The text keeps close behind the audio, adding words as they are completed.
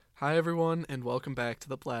Hi, everyone, and welcome back to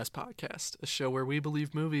the Blast Podcast, a show where we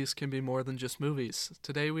believe movies can be more than just movies.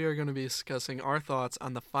 Today, we are going to be discussing our thoughts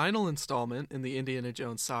on the final installment in the Indiana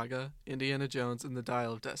Jones saga, Indiana Jones and the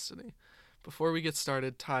Dial of Destiny. Before we get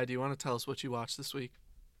started, Ty, do you want to tell us what you watched this week?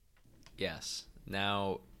 Yes.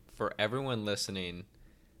 Now, for everyone listening,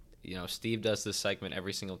 Steve does this segment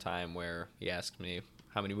every single time where he asks me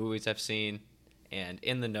how many movies I've seen, and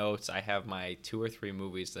in the notes, I have my 2 or 3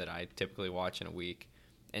 movies that I typically watch in a week.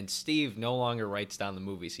 And Steve no longer writes down the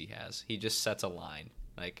movies he has. He just sets a line,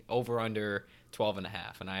 like over under 12 and a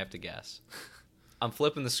half, and I have to guess. I'm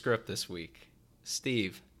flipping the script this week.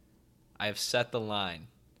 Steve, I have set the line.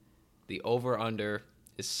 The over under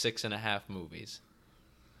is 6.5 movies.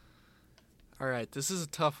 All right, this is a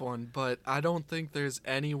tough one, but I don't think there's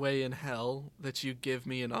any way in hell that you give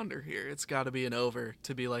me an under here. It's got to be an over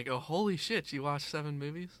to be like, oh, holy shit, you watched 7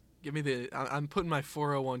 movies? Give me I'm putting my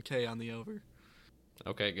 401k on the over.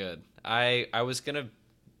 Okay, good. I was going to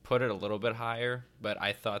put it a little bit higher, but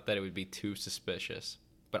I thought that it would be too suspicious.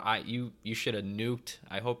 But you should have nuked.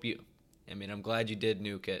 I'm glad you did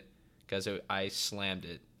nuke it because I slammed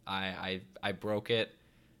it. I broke it.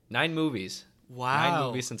 9 movies. Wow. 9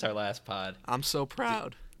 movies since our last pod. I'm so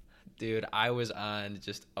proud. Dude, I was on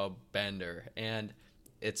just a bender. And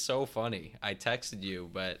it's so funny. I texted you,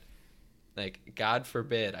 but like, God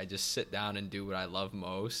forbid I just sit down and do what I love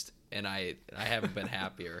most. And I haven't been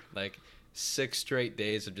happier. Like 6 straight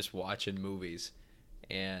days of just watching movies,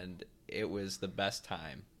 and it was the best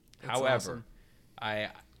time. That's However,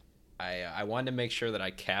 awesome. I wanted to make sure that I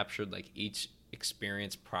captured like each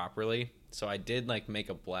experience properly, so I did like make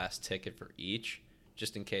a blast ticket for each,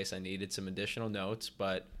 just in case I needed some additional notes.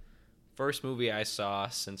 But first movie I saw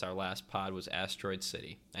since our last pod was Asteroid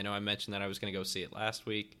City. I know I mentioned that I was going to go see it last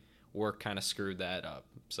week. Work kind of screwed that up,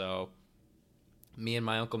 so me and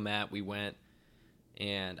my Uncle Matt, we went,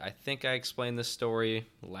 and I think I explained this story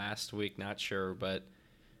last week, not sure, but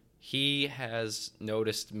he has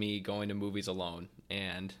noticed me going to movies alone,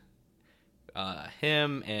 and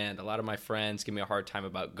him and a lot of my friends give me a hard time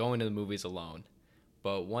about going to the movies alone.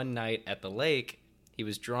 But one night at the lake, he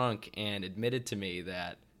was drunk and admitted to me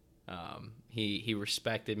that he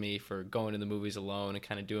respected me for going to the movies alone and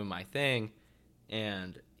kind of doing my thing,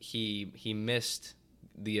 and he missed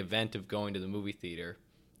the event of going to the movie theater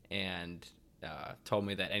and told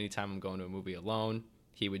me that anytime I'm going to a movie alone,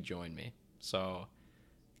 he would join me. So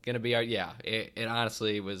gonna be it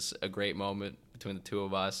honestly was a great moment between the two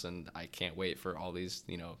of us, and I can't wait for all these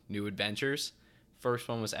new adventures. First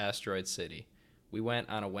one was Asteroid City. We went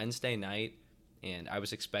on a Wednesday night, and I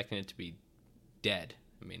was expecting it to be dead.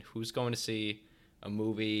 I mean, who's going to see a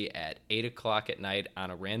movie at 8 o'clock at night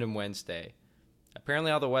on a random Wednesday?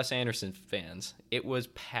 Apparently all the Wes Anderson fans. It was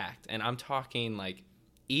packed, and I'm talking like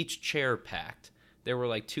each chair packed. There were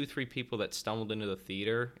like 2-3 people that stumbled into the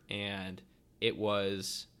theater, and it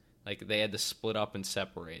was like they had to split up and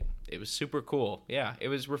separate. It was super cool. Yeah, it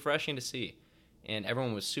was refreshing to see, and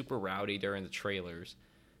everyone was super rowdy during the trailers.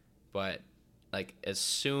 But like as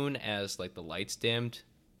soon as like the lights dimmed,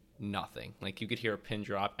 nothing. Like you could hear a pin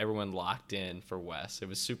drop. Everyone locked in for Wes. It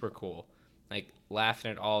was super cool. Like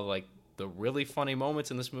laughing at all like the really funny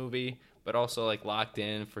moments in this movie, but also like locked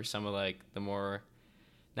in for some of like the more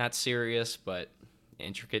not serious but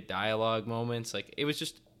intricate dialogue moments. Like it was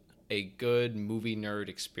just a good movie nerd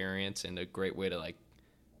experience and a great way to like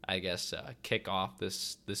kick off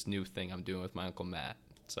this new thing I'm doing with my Uncle Matt.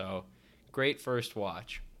 So great first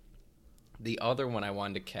watch. The other one I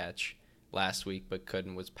wanted to catch last week but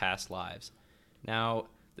couldn't was Past Lives. Now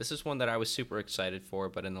this is one that I was super excited for,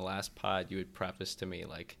 but in the last pod you had prefaced to me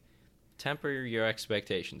like temper your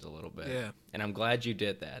expectations a little bit. Yeah. And I'm glad you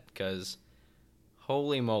did that, because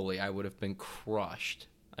holy moly, I would have been crushed.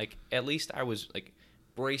 Like, at least I was, like,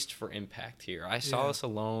 braced for impact here. I saw this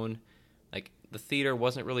alone. Like, the theater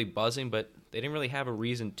wasn't really buzzing, but they didn't really have a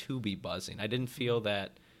reason to be buzzing. I didn't feel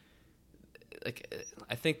that, like,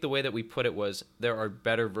 I think the way that we put it was there are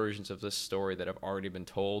better versions of this story that have already been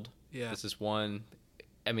told. Yeah. This is one.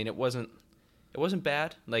 I mean, it wasn't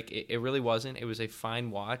bad. Like, it really wasn't. It was a fine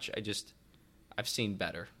watch. I've seen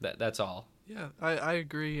better. That's all. Yeah, I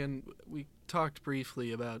agree, and we talked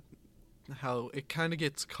briefly about how it kind of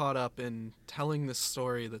gets caught up in telling this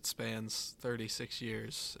story that spans 36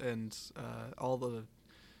 years and all the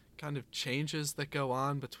kind of changes that go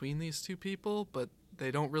on between these two people, but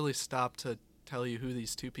they don't really stop to tell you who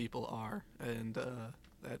these two people are, and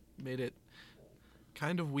that made it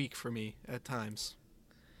kind of weak for me at times.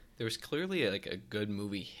 There was clearly like a good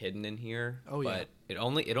movie hidden in here, yeah. But it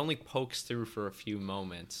only pokes through for a few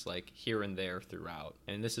moments, like here and there throughout.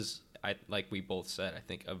 And this is I like we both said, I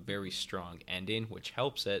think a very strong ending, which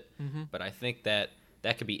helps it. Mm-hmm. But I think that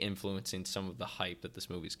could be influencing some of the hype that this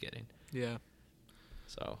movie's getting. Yeah.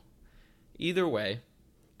 So, either way,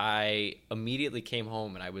 I immediately came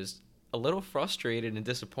home and I was a little frustrated and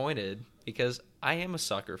disappointed because I am a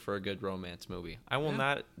sucker for a good romance movie. I will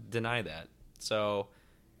not deny that. So,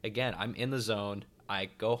 again, I'm in the zone. I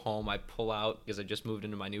go home, I pull out, because I just moved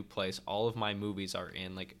into my new place. All of my movies are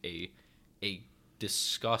in like a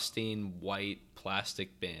disgusting white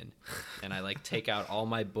plastic bin. And I like take out all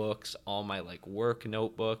my books, all my like work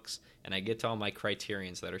notebooks, and I get to all my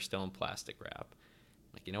criterions that are still in plastic wrap.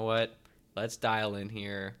 Like, you know what? Let's dial in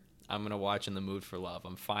here. I'm going to watch In the Mood for Love.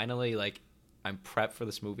 I'm finally like, I'm prepped for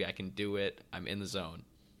this movie. I can do it. I'm in the zone.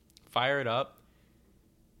 Fire it up.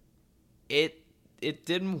 It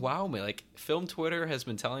didn't wow me. Like, film Twitter has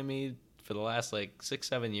been telling me for the last like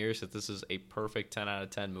 6-7 years that this is a perfect 10 out of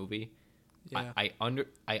 10 movie. Yeah.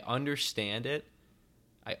 I understand it.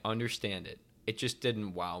 I understand it. It just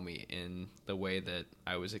didn't wow me in the way that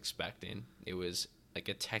I was expecting. It was like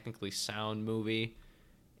a technically sound movie,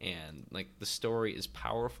 and like the story is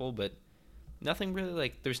powerful, but nothing really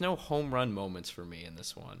like, there's no home run moments for me in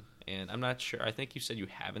this one. And I'm not sure. I think you said you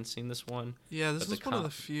haven't seen this one. Yeah, this is one of the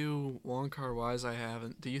few Wong Kar-wais I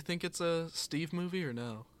haven't. Do you think it's a Steve movie or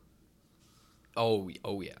no? Oh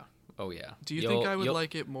yeah. Do you think I would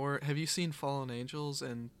like it more? Have you seen Fallen Angels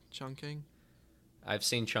and Chungking? I've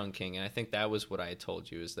seen Chungking, and I think that was what I had told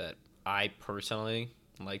you, is that I personally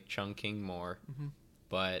like Chungking more. Mm-hmm.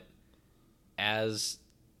 But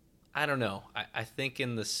I don't know. I think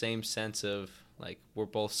in the same sense of, like, we're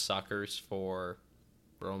both suckers for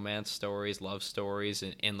romance stories, love stories,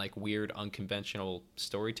 and like weird, unconventional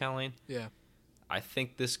storytelling. Yeah. I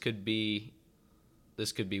think this could be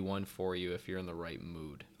one for you if you're in the right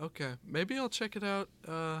mood. Okay. Maybe I'll check it out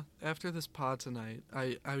after this pod tonight.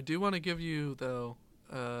 I do want to give you, though,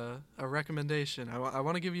 a recommendation. I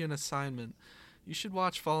want to give you an assignment. You should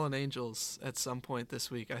watch Fallen Angels at some point this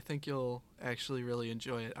week. I think you'll actually really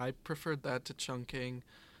enjoy it. I preferred that to Chungking,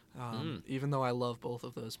 even though I love both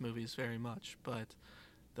of those movies very much. But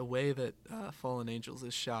the way that Fallen Angels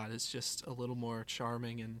is shot is just a little more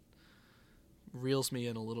charming and reels me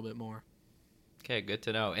in a little bit more. Okay, good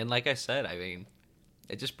to know. And like I said, I mean,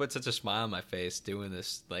 it just put such a smile on my face doing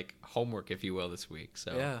this, like, homework, if you will, this week.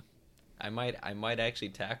 So yeah, I might actually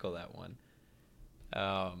tackle that one.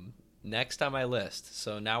 Next on my list.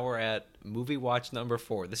 So now we're at movie watch number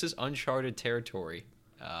 4. This is uncharted territory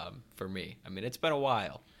for me. I mean, it's been a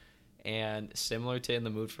while. And similar to In the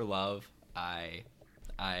Mood for Love, I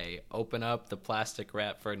open up the plastic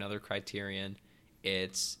wrap for another criterion.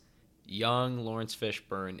 It's young Lawrence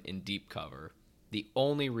Fishburne in deep cover. The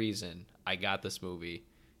only reason I got this movie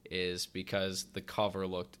is because the cover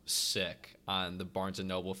looked sick on the Barnes &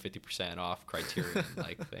 Noble 50% off criterion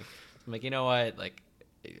like thing. I'm like, you know what? Like,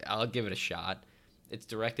 I'll give it a shot. It's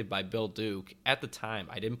directed by Bill Duke. At the time,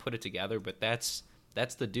 I didn't put it together, but that's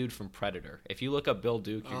the dude from Predator. If you look up Bill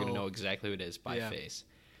Duke, you're going to know exactly who it is by face.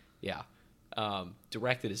 Yeah.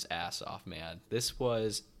 Directed his ass off, man. This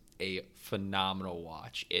was a phenomenal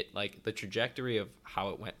watch. It, like, the trajectory of how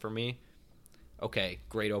it went for me. Okay,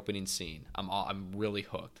 great opening scene. I'm really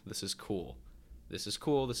hooked. This is cool. This is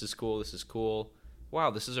cool. Wow,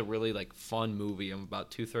 this is a really, like, fun movie. I'm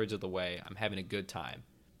about 2/3 of the way. I'm having a good time.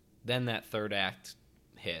 Then that third act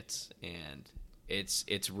hits, and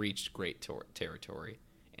it's reached great territory.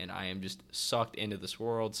 And I am just sucked into this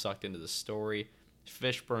world, sucked into the story.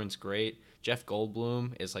 Fishburne's great. Jeff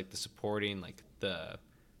Goldblum is, like, the supporting, like, the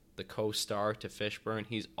co-star to Fishburne.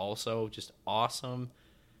 He's also just awesome.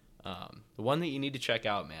 The one that you need to check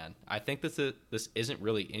out, man. I think that this isn't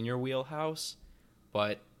really in your wheelhouse,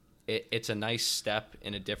 but it's a nice step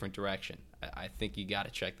in a different direction. I think you got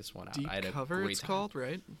to check this one out. Deep I had a Cover, great it's time. called,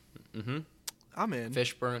 right? Mm-hmm. I'm in.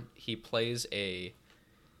 Fishburne, he plays a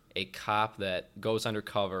cop that goes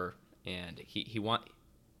undercover, and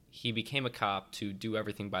he became a cop to do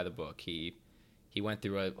everything by the book. He went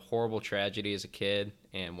through a horrible tragedy as a kid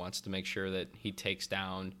and wants to make sure that he takes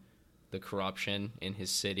down the corruption in his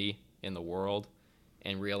city, in the world,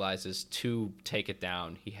 and realizes to take it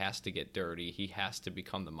down, he has to get dirty. He has to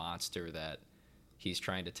become the monster that he's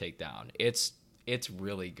trying to take down. It's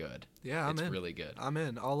really good. Yeah, I'm in. It's really good. I'm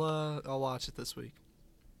in. I'll watch it this week.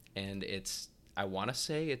 And I want to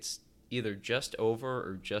say it's either just over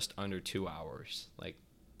or just under 2 hours. Like,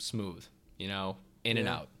 smooth, in and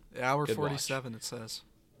out. Hour Good 47, watch. It says.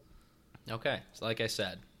 Okay, so like I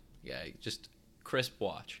said, yeah, just crisp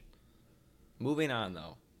watch. Moving on,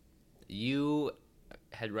 though. You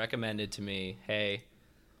had recommended to me, hey,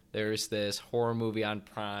 there's this horror movie on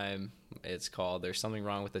Prime. It's called There's Something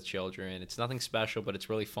Wrong with the Children. It's nothing special, but it's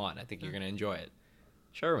really fun. I think you're going to enjoy it.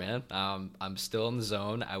 Sure, man. I'm still in the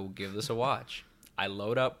zone. I will give this a watch. I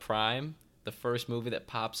load up Prime. The first movie that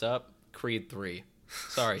pops up, Creed 3.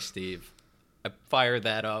 Sorry, Steve. I fired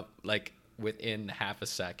that up like within half a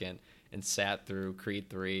second and sat through Creed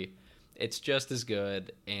 3. It's just as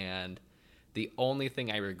good, and the only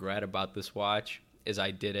thing I regret about this watch is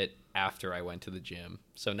I did it after I went to the gym.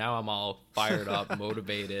 So now I'm all fired up,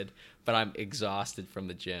 motivated, but I'm exhausted from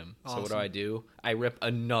the gym. Awesome. So what do? I rip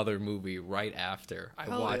another movie right after. I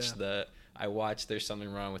watched There's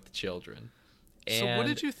Something Wrong with the Children. So what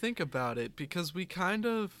did you think about it? Because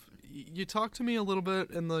you talked to me a little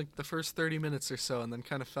bit in the first 30 minutes or so and then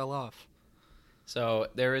kind of fell off. So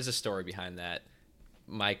there is a story behind that.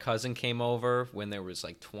 My cousin came over when there was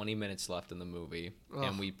like 20 minutes left in the movie,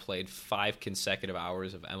 and we played 5 consecutive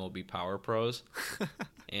hours of MLB Power Pros,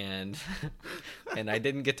 and I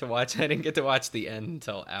didn't get to watch the end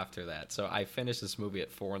until after that. So I finished this movie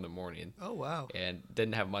at 4 a.m. Oh wow! And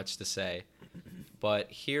didn't have much to say.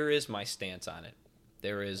 But here is my stance on it.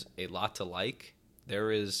 There is a lot to like.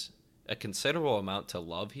 There is a considerable amount to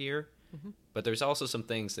love here, but there's also some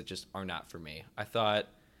things that just are not for me. I thought.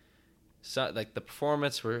 So, like, the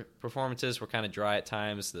performances were kind of dry at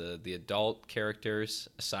times. The adult characters,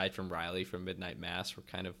 aside from Riley from Midnight Mass, were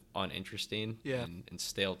kind of uninteresting and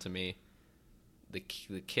stale to me. The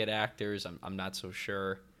kid actors, I'm not so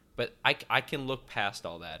sure. But I can look past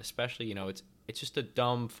all that, especially, it's just a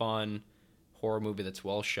dumb, fun horror movie that's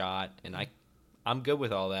well shot, and I'm good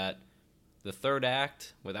with all that. The third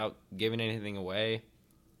act, without giving anything away,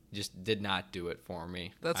 just did not do it for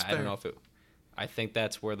me. That's fair. I don't know if it... I think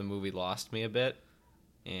that's where the movie lost me a bit,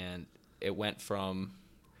 and it went from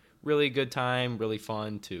really good time, really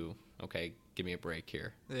fun, to, okay, give me a break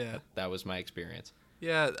here. Yeah. That was my experience.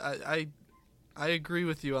 Yeah, I agree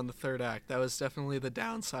with you on the third act. That was definitely the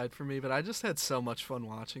downside for me, but I just had so much fun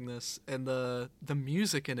watching this, and the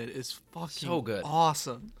music in it is fucking so good.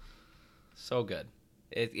 Awesome. So good.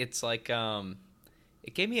 It's like,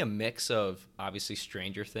 it gave me a mix of, obviously,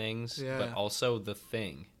 Stranger Things, but also The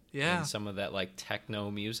Thing. Yeah. And some of that, like,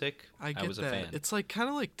 techno music. I was a fan. It's like kind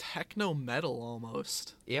of like techno metal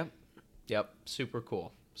almost. Yep. Super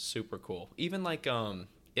cool. Even like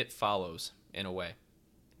It Follows in a way.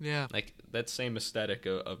 Yeah. Like that same aesthetic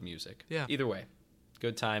of music. Yeah. Either way,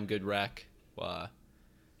 good time, good rec. I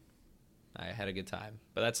had a good time,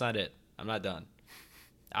 but that's not it. I'm not done.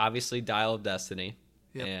 Obviously, Dial of Destiny.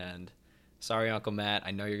 Yep. And sorry, Uncle Matt.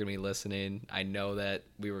 I know you're going to be listening. I know that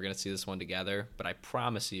we were going to see this one together, but I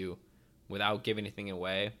promise you, without giving anything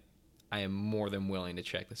away, I am more than willing to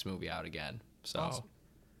check this movie out again. So awesome.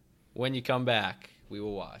 When you come back, we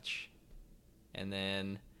will watch. And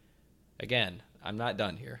then, again, I'm not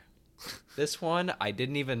done here. This one, I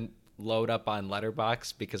didn't even load up on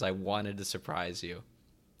Letterboxd because I wanted to surprise you.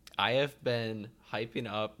 I have been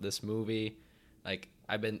hyping up this movie. Like,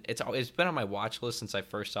 it's been on my watch list since I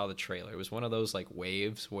first saw the trailer. It was one of those like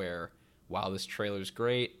waves where, wow, this trailer's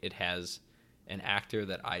great. It has an actor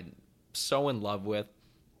that I'm so in love with,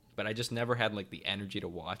 but I just never had like the energy to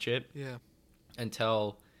watch it. Yeah. And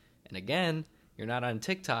again, you're not on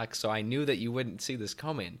TikTok, so I knew that you wouldn't see this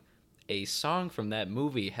coming. A song from that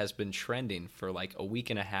movie has been trending for like a week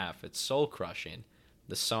and a half. It's soul crushing.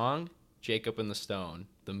 The song, Jacob and the Stone.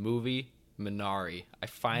 The movie, Minari. I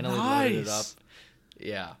finally loaded it up.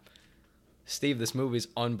 Yeah. Steve, this movie's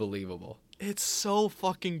unbelievable. It's so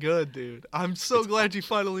fucking good, dude. I'm so glad you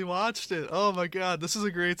finally watched it. Oh my god, this is a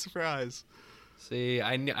great surprise. See,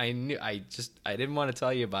 I didn't want to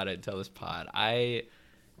tell you about it until this pod. I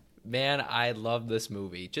love this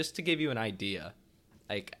movie. Just to give you an idea,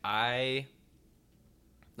 how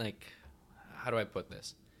do I put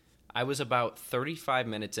this? I was about 35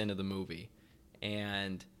 minutes into the movie,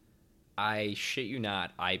 and I shit you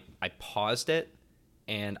not, I paused it,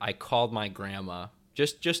 and I called my grandma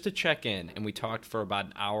just to check in, and we talked for about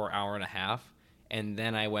an hour and a half, and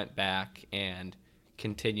then I went back and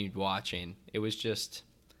continued watching. It was just,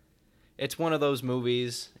 it's one of those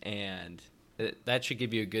movies, and that should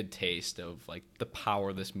give you a good taste of like the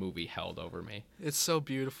power this movie held over me. It's so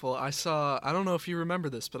beautiful. I don't know if you remember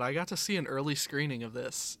this, but I got to see an early screening of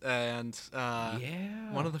this, and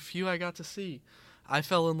one of the few I got to see. I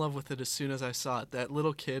fell in love with it as soon as I saw it. That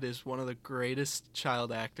little kid is one of the greatest child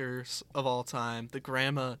actors of all time. The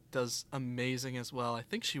grandma does amazing as well. I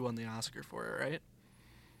think she won the Oscar for it, right?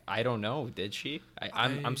 I don't know. Did she?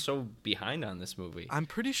 I'm so behind on this movie. I'm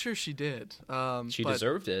pretty sure she did. She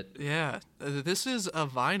deserved it. Yeah. This is a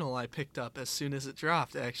vinyl I picked up as soon as it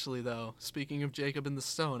dropped, actually, though. Speaking of Jacob and the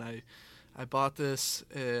Stone, I bought this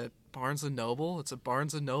Barnes and Noble. It's a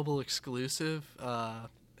Barnes and Noble exclusive,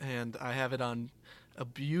 and I have it on a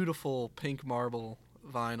beautiful pink marble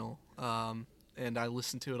vinyl, and I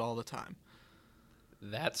listen to it all the time.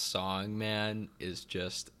 That song, man, is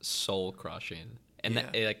just soul crushing, and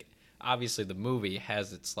Yeah. like obviously the movie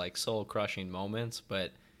has its like soul crushing moments,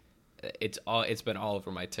 but it's been all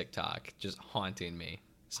over my TikTok, just haunting me.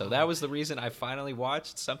 So that was the reason I finally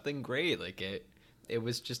watched something great. Like it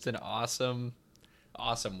was just an awesome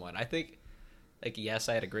one. I think, like, yes,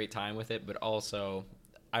 I had a great time with it, but also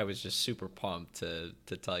I was just super pumped to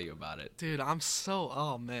tell you about it. Dude,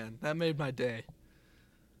 oh man, that made my day.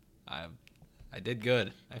 I did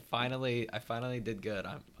good. I finally did good.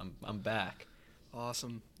 I'm back.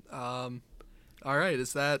 Awesome. All right,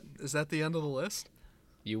 is that the end of the list?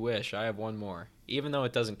 You wish. I have one more, even though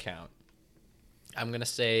it doesn't count. I'm gonna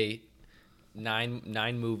say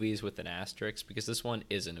nine movies with an asterisk because this one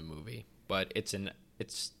isn't a movie, but it's an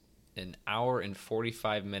hour and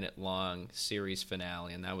 45-minute long series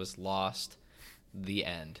finale, and that was Lost: The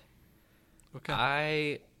End.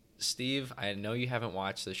 Okay. Steve, I know you haven't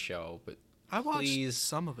watched the show, but I watched please,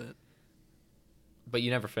 some of it. But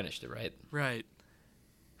you never finished it, right? Right.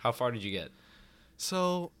 How far did you get?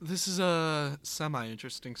 So this is a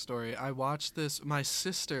semi-interesting story. I watched this. My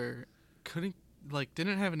sister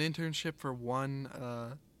didn't have an internship for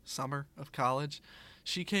one summer of college.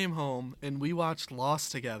 She came home and we watched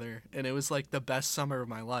Lost together, and it was like the best summer of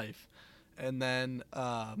my life. And then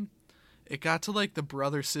it got to like the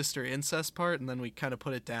brother-sister incest part, and then we kind of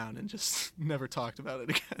put it down and just never talked about it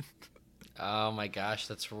again. Oh my gosh,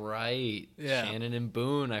 that's right. Yeah. Shannon and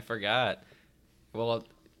Boone, I forgot. Well,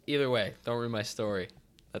 either way, don't ruin my story.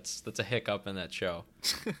 That's a hiccup in that show.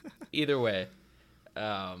 Either way,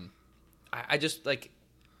 I just like,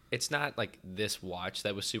 it's not like this watch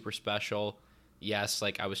that was super special. Yes,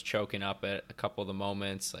 like I was choking up at a couple of the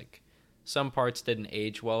moments. Like some parts didn't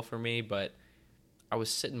age well for me, but I was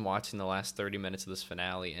sitting watching the last 30 minutes of this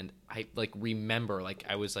finale, and I like remember like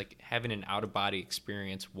I was like having an out of body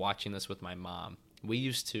experience watching this with my mom. We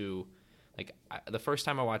used to the first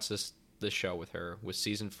time I watched this show with her was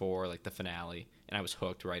season 4, like the finale, and I was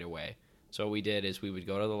hooked right away. So what we did is we would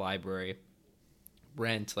go to the library,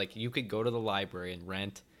 you could go to the library and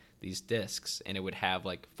rent these discs, and it would have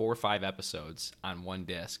like 4 or 5 episodes on one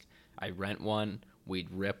disc. I'd rent one,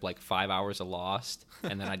 we'd rip like 5 hours of Lost,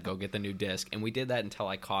 and then I'd go get the new disc, and we did that until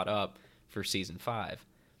I caught up for season 5.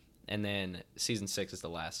 And then season 6 is the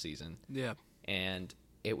last season. Yeah. And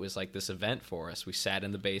it was like this event for us. We sat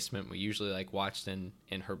in the basement. We usually like watched in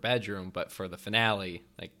her bedroom, but for the finale,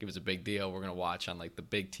 like it was a big deal. We're going to watch on like the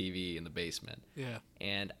big TV in the basement. Yeah.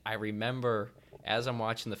 And I remember as I'm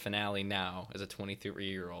watching the finale now as a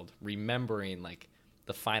 23-year-old, remembering like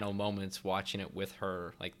the final moments watching it with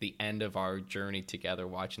her, like the end of our journey together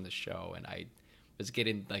watching the show. And I was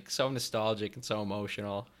getting like so nostalgic and so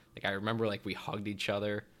emotional. Like I remember like we hugged each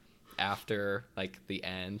other after like the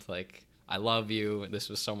end, like I love you. This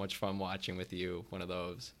was so much fun watching with you. One of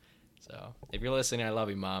those. So if you're listening, I love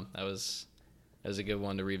you, Mom. That was a good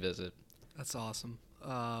one to revisit. That's awesome.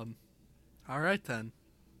 All right then,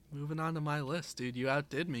 moving on to my list, dude. You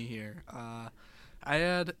outdid me here. I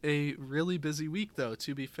had a really busy week though.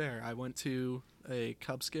 To be fair, I went to a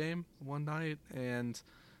Cubs game one night and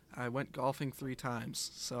I went golfing 3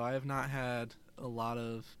 times. So I have not had a lot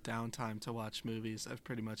of downtime to watch movies. I've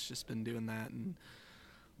pretty much just been doing that and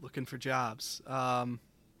looking for jobs.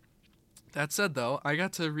 That said, though, I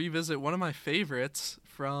got to revisit one of my favorites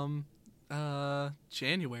from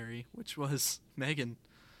January, which was Megan.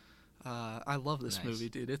 I love this movie,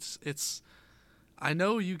 dude. It's. I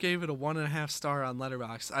know you gave it a 1.5 star on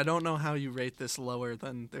Letterboxd. I don't know how you rate this lower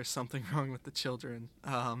than There's Something Wrong with the Children,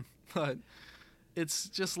 but it's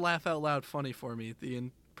just laugh out loud funny for me.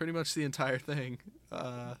 Pretty much the entire thing.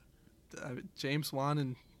 James Wan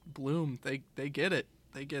and Bloom, they get it.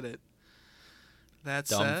 They get it. That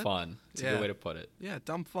dumb said, fun. It's a good way to put it. Yeah,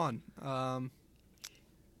 dumb fun.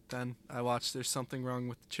 Then I watched There's Something Wrong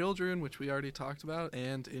with the Children, which we already talked about,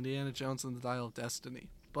 and Indiana Jones and the Dial of Destiny.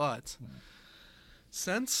 But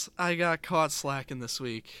since I got caught slacking this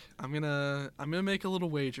week, I'm gonna make a little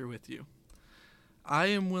wager with you. I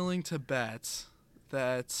am willing to bet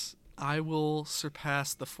that I will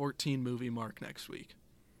surpass the 14 movie mark next week.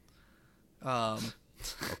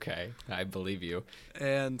 Okay, I believe you.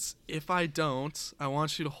 And if I don't, I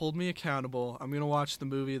want you to hold me accountable. I'm going to watch the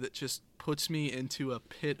movie that just puts me into a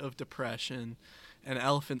pit of depression, An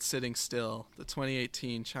Elephant Sitting Still, the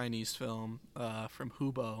 2018 Chinese film from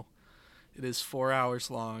Hubo. It is 4 hours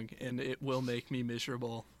long, and it will make me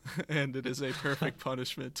miserable. And it is a perfect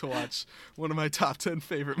punishment to watch one of my top 10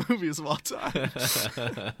 favorite movies of all time.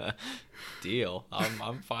 Deal.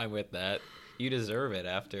 I'm fine with that. You deserve it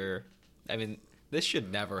after... I mean, this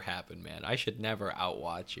should never happen, man. I should never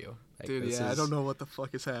outwatch you. Like, Dude, I don't know what the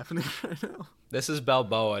fuck is happening right now. This is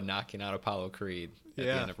Balboa knocking out Apollo Creed at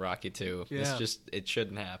the end of Rocky 2. Yeah. It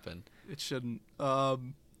shouldn't happen. It shouldn't. All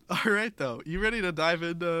right, though. You ready to dive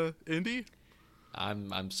into Indy?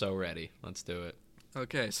 I'm so ready. Let's do it.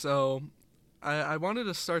 Okay, so I wanted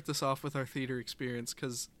to start this off with our theater experience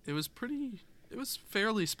because it was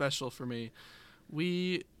fairly special for me.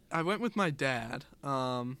 I went with my dad,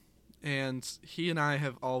 and he and I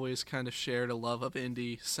have always kind of shared a love of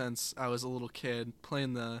Indy since I was a little kid.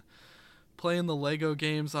 Playing the Lego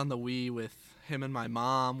games on the Wii with him and my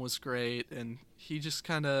mom was great, and he just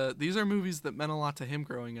kind of... These are movies that meant a lot to him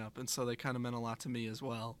growing up, and so they kind of meant a lot to me as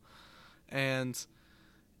well. And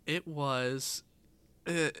it was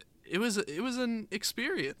an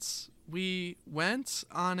experience. We went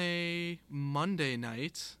on a Monday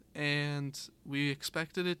night, and we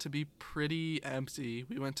expected it to be pretty empty.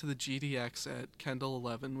 We went to the GDX at Kendall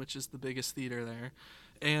 11, which is the biggest theater there,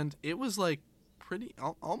 and it was like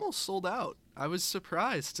almost sold out. I was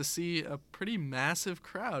surprised to see a pretty massive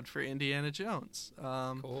crowd for Indiana Jones.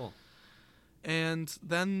 Cool. And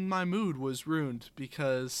then my mood was ruined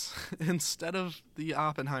because instead of the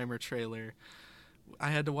Oppenheimer trailer, I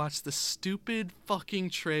had to watch the stupid fucking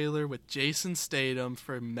trailer with Jason Statham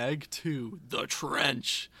for Meg 2, The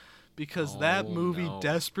Trench, because that movie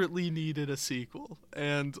desperately needed a sequel.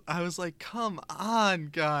 And I was like, come on,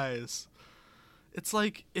 guys. It's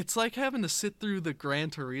like having to sit through the Gran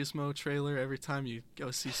Turismo trailer every time you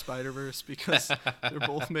go see Spider-Verse because they're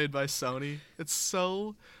both made by Sony. It's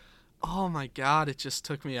so... Oh my god, it just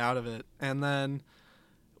took me out of it. And then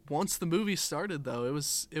once the movie started, though, it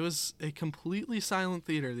was a completely silent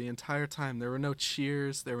theater the entire time. There were no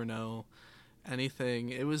cheers, there were no anything.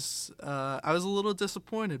 It was I was a little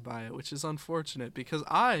disappointed by it, which is unfortunate because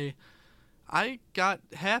I got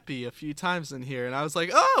happy a few times in here and I was like,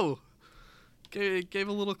 "Oh!" Gave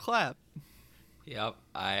a little clap. Yep,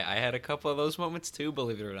 I had a couple of those moments too,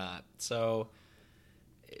 believe it or not. So,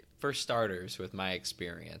 for starters, with my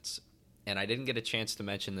experience, and I didn't get a chance to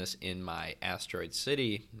mention this in my Asteroid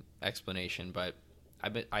City explanation, but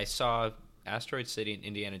I saw Asteroid City and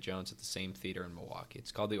Indiana Jones at the same theater in Milwaukee.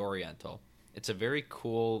 It's called the Oriental. It's a very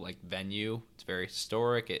cool venue. It's very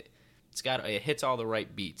historic. It hits all the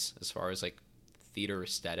right beats as far as theater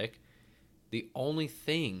aesthetic. The only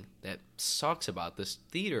thing that sucks about this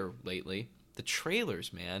theater lately, the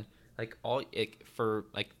trailers, man. For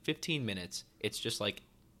 15 minutes, it's just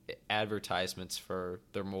advertisements for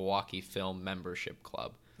their Milwaukee Film Membership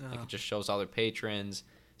Club. Oh. It just shows all their patrons,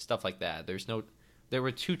 stuff like that. There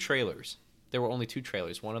were two trailers. There were only two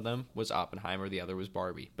trailers. One of them was Oppenheimer, the other was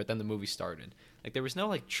Barbie. But then the movie started. There was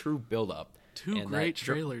no true build up. Two great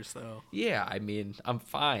trailers though. Yeah, I mean, I'm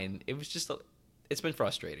fine. It was just it's been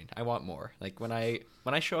frustrating. I want more. When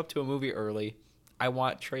I show up to a movie early, I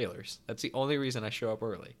want trailers. That's the only reason I show up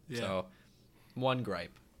early. Yeah. So, one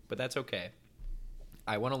gripe, but that's okay.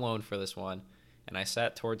 I went alone for this one, and I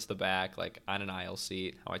sat towards the back, on an aisle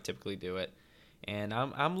seat, how I typically do it. And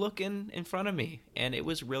I'm looking in front of me, and it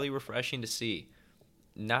was really refreshing to see.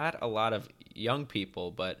 Not a lot of young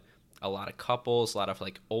people, but a lot of couples, a lot of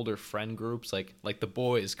older friend groups, like the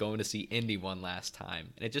boys going to see Indy one last time,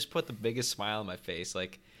 and it just put the biggest smile on my face.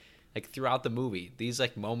 Throughout the movie, these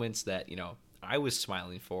moments that I was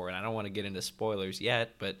smiling for, and I don't want to get into spoilers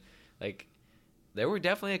yet, but there were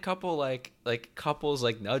definitely a couple couples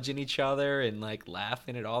nudging each other and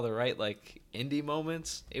laughing at all the right Indy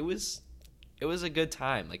moments. It was a good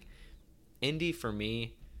time. Indy for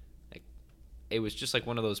me, it was just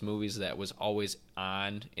one of those movies that was always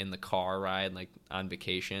on in the car ride, on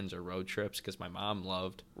vacations or road trips, because my mom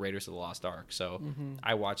loved Raiders of the Lost Ark. So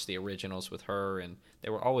I watched the originals with her, and they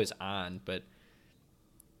were always on. But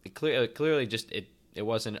it clearly just it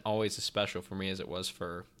wasn't always as special for me as it was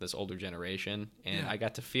for this older generation, and I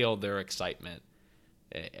got to feel their excitement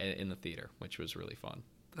in the theater, which was really fun.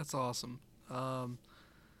 That's awesome.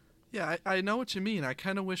 Yeah, I know what you mean. I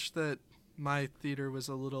kind of wish that my theater was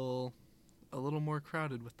a little more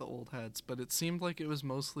crowded with the old heads, but it seemed like it was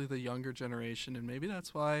mostly the younger generation, and maybe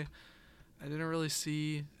that's why I didn't really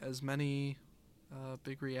see as many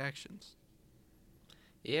big reactions.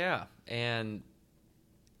 Yeah, and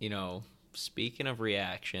speaking of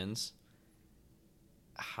reactions,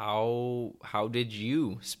 how did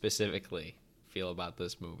you specifically feel about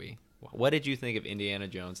this movie? What did you think of Indiana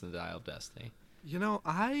Jones and the Dial of Destiny?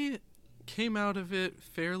 came out of it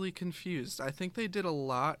fairly confused. I think they did a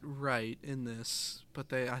lot right in this,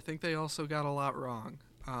 but I think they also got a lot wrong.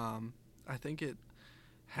 I think it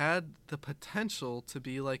had the potential to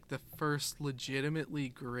be like the first legitimately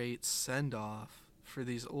great send-off for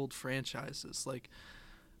these old franchises. Like,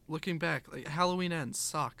 looking back, like Halloween Ends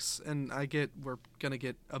sucks, and I get we're gonna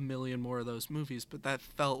get a million more of those movies, but that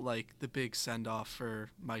felt like the big send-off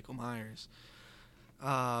for Michael Myers.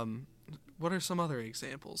 What are some other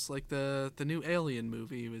examples? Like the new Alien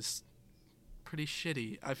movie was pretty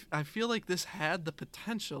shitty. I feel like this had the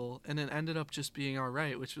potential, and it ended up just being all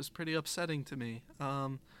right, which was pretty upsetting to me.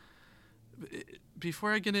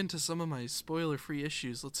 Before I get into some of my spoiler-free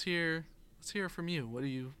issues, let's hear from you. What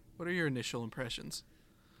are your initial impressions?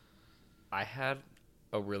 I had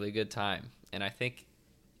a really good time, and I think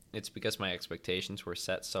it's because my expectations were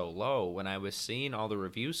set so low. When I was seeing all the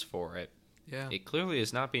reviews for it, Yeah. it clearly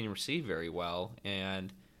is not being received very well,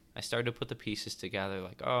 and I started to put the pieces together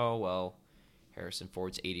like, oh, well, Harrison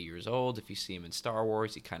Ford's 80 years old. If you see him in Star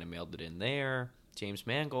Wars, he kind of mailed it in there. James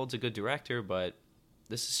Mangold's a good director, but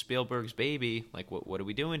this is Spielberg's baby. Like, what are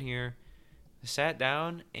we doing here? I sat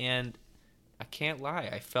down, and I can't lie,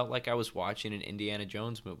 I felt like I was watching an Indiana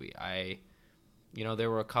Jones movie. There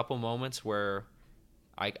were a couple moments where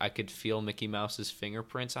I could feel Mickey Mouse's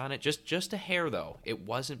fingerprints on it. Just a hair, though. It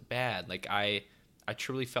wasn't bad. Like, I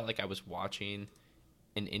truly felt like I was watching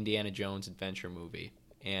an Indiana Jones adventure movie,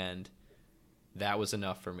 and that was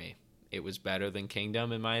enough for me. It was better than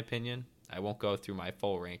Kingdom, in my opinion. I won't go through my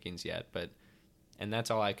full rankings yet, and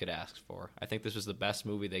that's all I could ask for. I think this was the best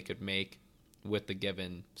movie they could make with the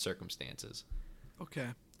given circumstances. Okay.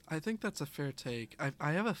 I think that's a fair take.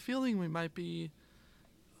 I have a feeling we might be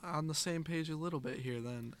on the same page a little bit here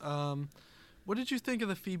then. What did you think of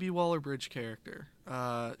the Phoebe Waller-Bridge character?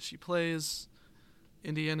 She plays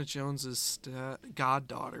Indiana Jones's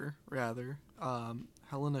goddaughter, rather,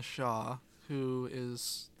 Helena Shaw, who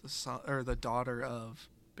is the daughter of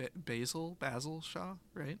Basil Shaw,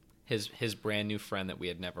 right? His brand new friend that we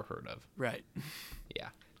had never heard of. Right. Yeah.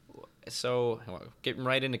 So, getting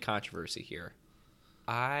right into controversy here.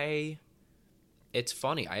 It's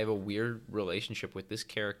funny. I have a weird relationship with this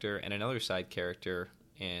character and another side character.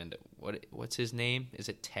 And what's his name? Is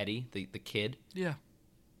it Teddy, the kid? Yeah.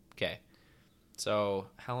 Okay. So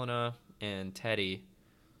Helena and Teddy,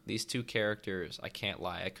 these two characters, I can't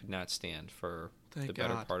lie, I could not stand for the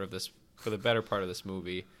better part of this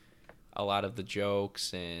movie. A lot of the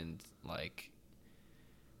jokes and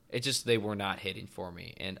they were not hitting for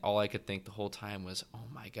me. And all I could think the whole time was, oh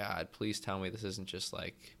my God, please tell me this isn't just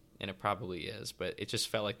and it probably is, but it just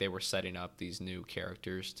felt like they were setting up these new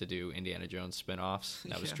characters to do Indiana Jones spin-offs.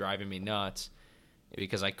 That was driving me nuts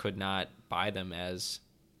because I could not buy them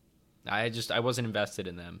I wasn't invested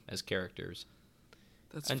in them as characters.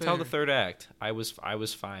 That's until fair. The third act. I was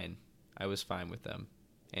fine. I was fine with them.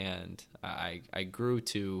 And I grew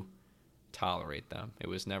to tolerate them. It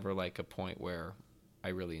was never a point where I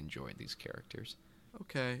really enjoyed these characters.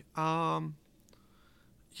 Okay. I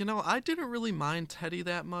didn't really mind Teddy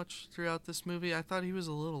that much throughout this movie. I thought he was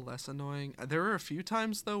a little less annoying. There were a few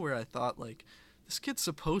times, though, where I thought, this kid's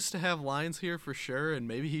supposed to have lines here for sure, and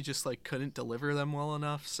maybe he just, couldn't deliver them well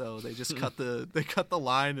enough, so they just cut the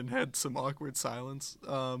line and had some awkward silence.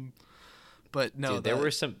 But no, dude,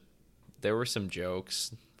 there were some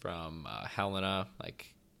jokes from Helena,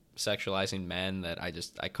 sexualizing men that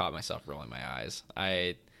I caught myself rolling my eyes.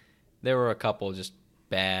 There were a couple just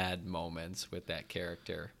bad moments with that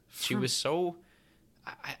character. She was so...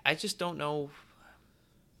 I just don't know...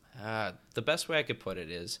 the best way I could put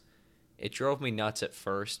it is, it drove me nuts at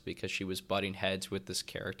first because she was butting heads with this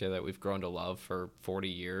character that we've grown to love for 40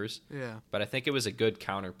 years. Yeah. But I think it was a good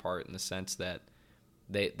counterpart in the sense that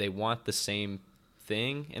they want the same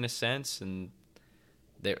thing in a sense, and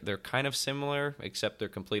they're kind of similar, except they're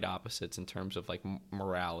complete opposites in terms of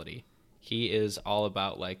morality. He is all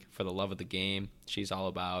about for the love of the game. She's all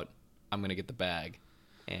about, I'm gonna get the bag,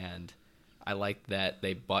 and I like that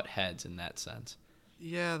they butt heads in that sense.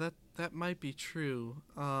 Yeah, that might be true.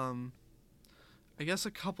 I guess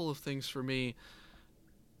a couple of things for me.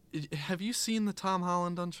 Have you seen the Tom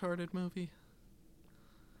Holland Uncharted movie?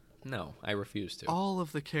 No, I refuse to. All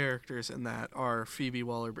of the characters in that are Phoebe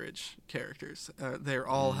Waller-Bridge characters. They're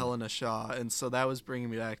all Helena Shaw, and so that was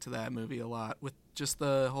bringing me back to that movie a lot, with just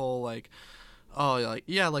the whole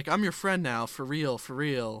I'm your friend now, for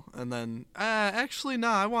real, and then actually no,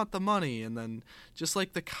 I want the money, and then just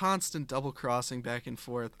the constant double crossing back and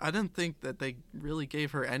forth. I didn't think that they really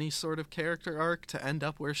gave her any sort of character arc to end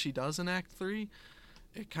up where she does in Act 3.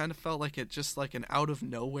 It kind of felt like it just an out of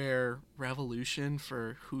nowhere revolution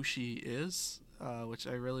for who she is. which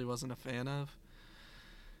I really wasn't a fan of.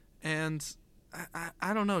 And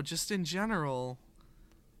I don't know, just in general,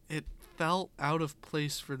 it felt out of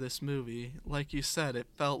place for this movie. Like you said, it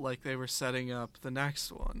felt like they were setting up the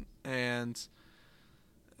next one, and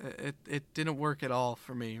it didn't work at all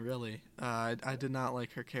for me, really. I did not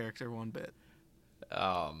like her character one bit.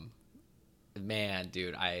 Man,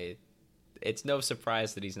 dude, it's no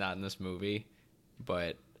surprise that he's not in this movie,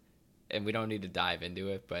 and we don't need to dive into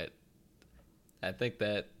it, but I think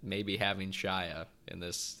that maybe having Shia in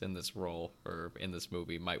this role or in this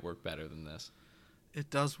movie might work better than this. It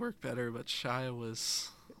does work better, but Shia was...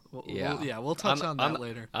 Yeah, we'll touch on that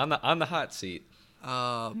later. On the hot seat.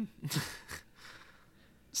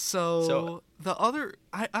 So the other...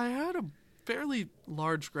 I had a fairly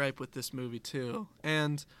large gripe with this movie, too,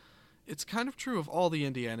 and it's kind of true of all the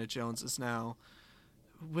Indiana Joneses now.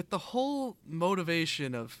 With the whole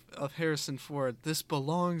motivation of Harrison Ford, this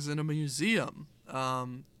belongs in a museum.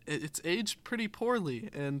 It's aged pretty poorly,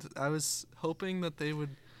 and I was hoping that they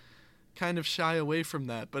would kind of shy away from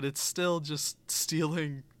that, but it's still just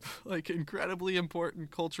stealing like incredibly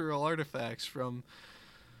important cultural artifacts from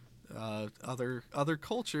other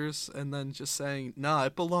cultures, and then just saying, nah,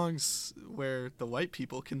 it belongs where the white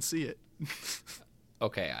people can see it.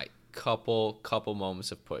 Okay, couple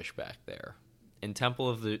moments of pushback there. In Temple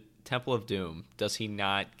of Doom, does he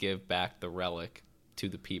not give back the relic to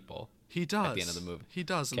the people? He does. At the end of the movie. He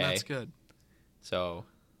does, okay. And that's good. So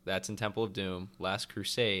that's in Temple of Doom. Last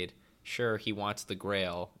Crusade, sure, he wants the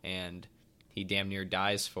Grail, and he damn near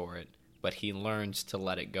dies for it, but he learns to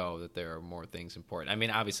let it go, that there are more things important. I mean,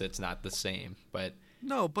 obviously it's not the same, but...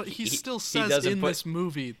 No, but he still says in this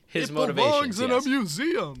movie, his it motivations, belongs in a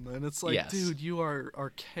museum. And it's like, yes. Dude, you are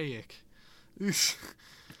archaic.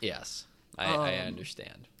 Yes, I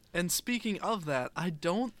understand. And speaking of that, I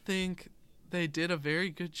don't think they did a very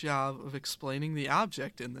good job of explaining the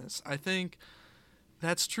object in this. I think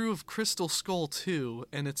that's true of Crystal Skull too,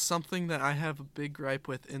 and it's something that I have a big gripe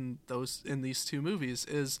with in these two movies.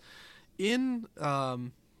 Is in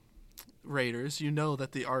Raiders, you know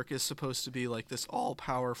that the Ark is supposed to be like this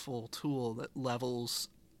all-powerful tool that levels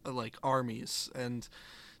like armies, and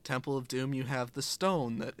Temple of Doom, you have the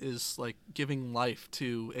stone that is like giving life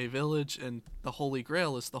to a village, and the Holy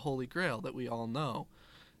Grail is the Holy Grail that we all know.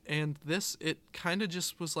 And this, it kind of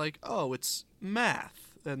just was like, oh, it's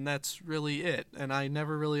math, and that's really it. And I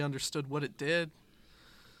never really understood what it did.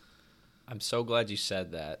 I'm so glad you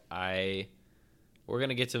said that. We're going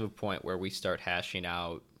to get to the point where we start hashing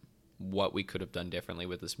out what we could have done differently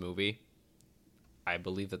with this movie. I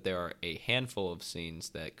believe that there are a handful of scenes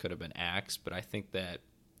that could have been axed, but I think that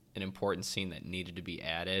an important scene that needed to be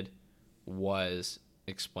added was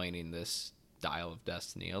explaining this Dial of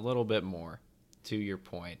Destiny a little bit more. To your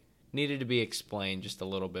point, needed to be explained just a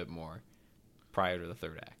little bit more prior to the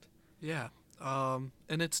third act. Yeah. And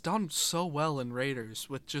it's done so well in Raiders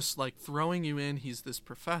with just like throwing you in. He's this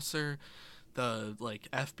professor. The like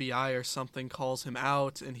FBI or something calls him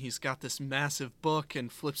out, and he's got this massive book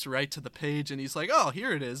and flips right to the page, and he's like, oh,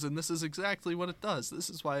 here it is, and this is exactly what it does. This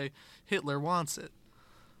is why Hitler wants it.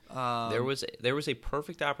 There was a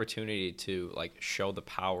perfect opportunity to like show the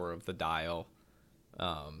power of the dial,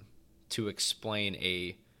 to explain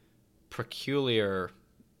a peculiar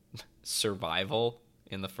survival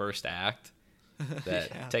in the first act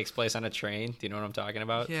that takes place on a train. Do you know what I'm talking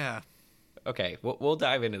about? Yeah. Okay, we'll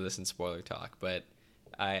dive into this in spoiler talk, but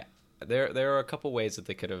there are a couple ways that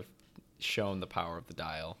they could have shown the power of the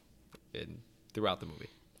dial throughout the movie.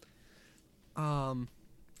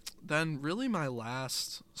 Then really my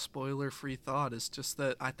last spoiler-free thought is just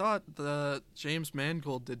that I thought the James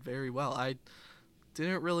Mangold did very well. I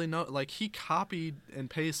didn't really know, like, he copied and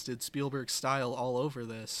pasted Spielberg's style all over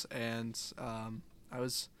this, and I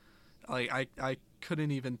was like, I couldn't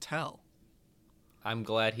even tell. I'm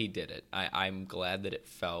glad he did it. I'm glad that it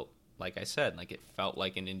felt, like I said, like it felt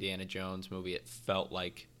like an Indiana Jones movie. It felt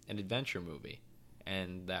like an adventure movie,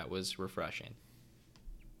 and that was refreshing.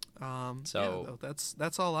 So yeah,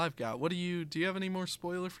 that's all I've got. Do you have any more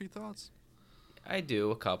spoiler-free thoughts? I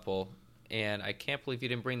do, a couple, and I can't believe you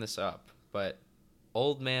didn't bring this up, but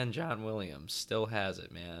old man John Williams still has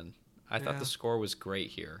it, man. I thought the score was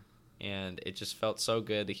great here, and it just felt so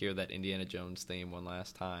good to hear that Indiana Jones theme one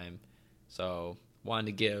last time. So wanted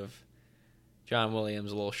to give John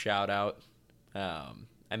Williams a little shout out.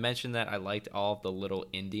 I mentioned that I liked all of the little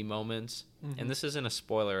indie moments, and this isn't a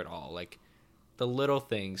spoiler at all. Like, the little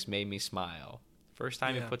things made me smile. First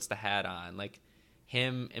time he puts the hat on, like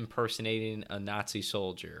him impersonating a Nazi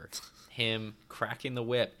soldier, him cracking the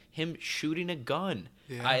whip, him shooting a gun.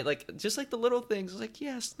 Yeah. I like just like the little things. Like,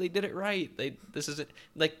 yes, they did it right. This isn't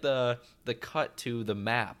like the cut to the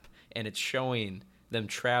map, and it's showing them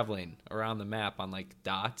traveling around the map on like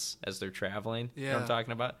dots as they're traveling. Yeah. You know what I'm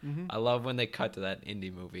talking about? Mm-hmm. I love when they cut to that in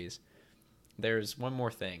indie movies. There's one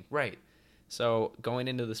more thing. Right. So going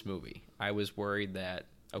into this movie, I was worried that,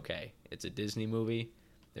 okay, it's a Disney movie.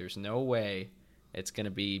 There's no way it's going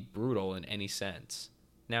to be brutal in any sense.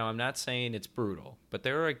 Now, I'm not saying it's brutal, but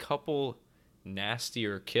there are a couple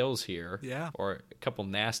nastier kills here. Yeah. Or a couple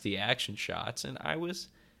nasty action shots, and I was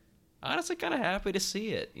honestly kind of happy to see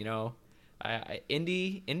it, you know.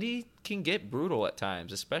 Indie can get brutal at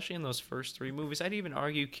times, especially in those first three movies. I'd even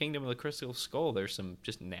argue Kingdom of the Crystal Skull, there's some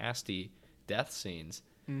just nasty death scenes,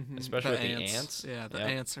 especially with the ants. Yeah, the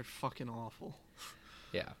ants are fucking awful.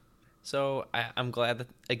 Yeah. So I'm glad that,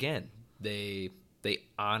 again, they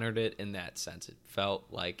honored it in that sense. It felt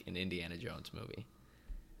like an Indiana Jones movie.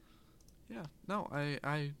 Yeah, no,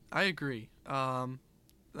 I agree.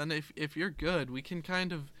 Then if you're good, we can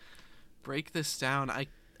kind of break this down.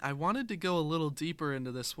 I wanted to go a little deeper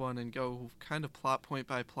into this one and go kind of plot point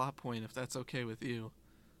by plot point, if that's okay with you.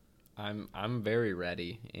 I'm very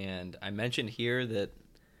ready, and I mentioned here that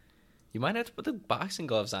you might have to put the boxing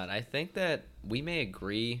gloves on. I think that we may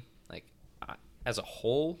agree, like, as a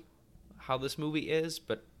whole, how this movie is,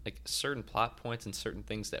 but like certain plot points and certain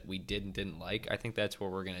things that we did and didn't like, I think that's where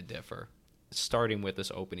we're going to differ, starting with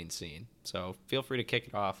this opening scene. So feel free to kick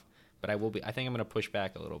it off, but I think I'm going to push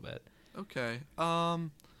back a little bit. Okay.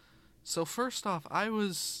 So first off, I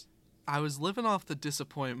was living off the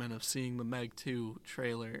disappointment of seeing the Meg 2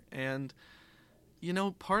 trailer, and you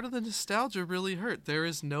know, part of the nostalgia really hurt. There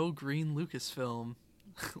is no green Lucasfilm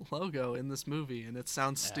logo in this movie, and it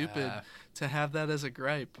sounds stupid to have that as a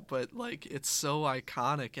gripe, but like it's so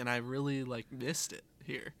iconic, and I really like missed it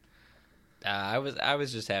here. I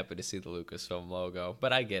was just happy to see the Lucasfilm logo,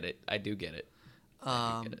 but I get it. I do get it.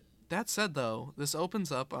 That said, though, this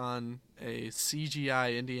opens up on a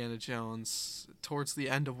CGI Indiana Jones towards the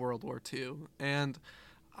end of World War II, and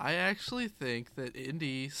I actually think that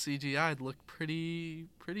Indy CGI'd looked pretty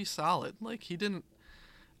solid. Like,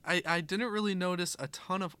 I didn't really notice a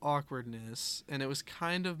ton of awkwardness, and it was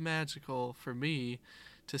kind of magical for me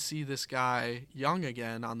to see this guy young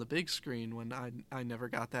again on the big screen when I never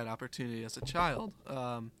got that opportunity as a child.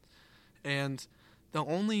 And the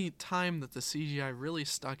only time that the CGI really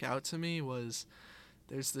stuck out to me was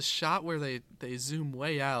there's this shot where they zoom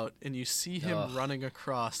way out and you see him running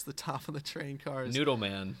across the top of the train cars. Noodle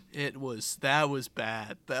Man. That was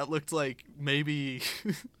bad. That looked like maybe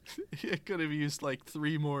it could have used like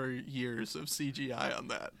 3 more years of CGI on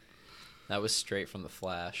that. That was straight from The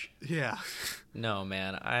Flash. Yeah. No,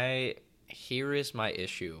 man. Here is my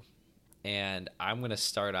issue, and I'm going to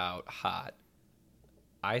start out hot.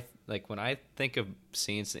 When I think of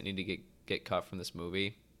scenes that need to get cut from this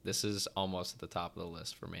movie, this is almost at the top of the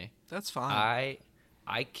list for me. That's fine.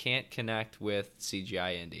 I can't connect with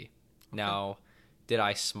CGI Indy. Okay. Now, did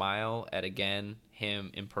I smile at, again,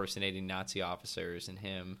 him impersonating Nazi officers and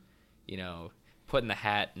him, you know, putting the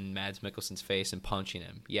hat in Mads Mikkelsen's face and punching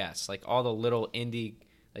him? Yes. Like, all the little Indy,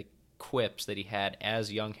 like, quips that he had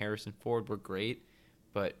as young Harrison Ford were great,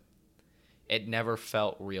 but it never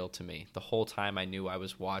felt real to me. The whole time I knew I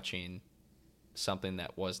was watching something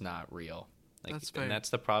that was not real. Like, that's fair. And that's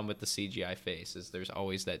the problem with the CGI face, is there's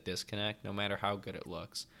always that disconnect, no matter how good it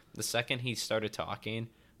looks. The second he started talking,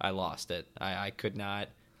 I lost it. I could not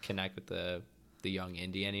connect with the young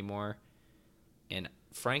Indy anymore. And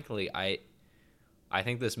frankly, I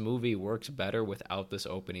think this movie works better without this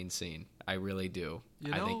opening scene. I really do.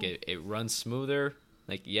 I think it runs smoother.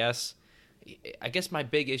 Like, yes, I guess my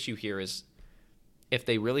big issue here is if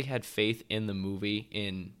they really had faith in the movie,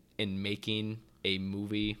 in making a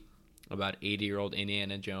movie about 80-year-old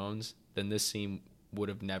Indiana Jones, then this scene would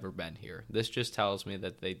have never been here. This just tells me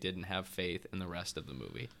that they didn't have faith in the rest of the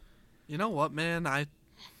movie. You know what, man? I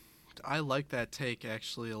like that take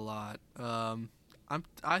actually a lot.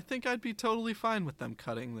 I think I'd be totally fine with them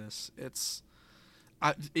cutting this.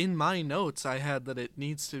 In my notes, I had that it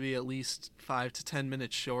needs to be at least 5 to 10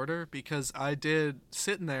 minutes shorter, because I did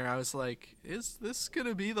sitting there. I was like, is this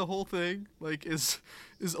gonna be the whole thing? Like, is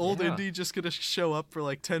old Indy just gonna show up for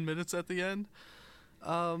like 10 minutes at the end?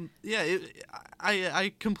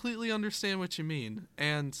 I completely understand what you mean,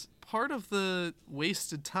 and part of the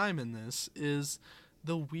wasted time in this is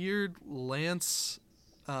the weird Lance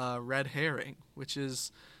red herring, which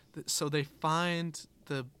is so they find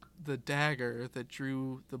the dagger that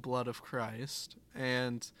drew the blood of Christ,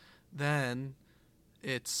 and then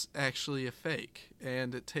it's actually a fake,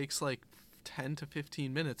 and it takes like 10 to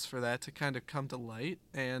 15 minutes for that to kind of come to light,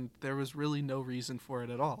 and there was really no reason for it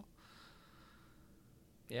at all.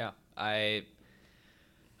 Yeah,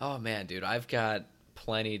 oh man, dude, I've got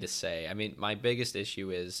plenty to say. I mean, my biggest issue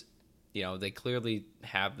is, they clearly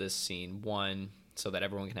have this scene, one, so that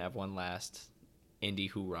everyone can have one last Indy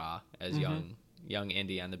hoorah as young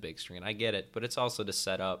Indy on the big screen. I get it, but it's also to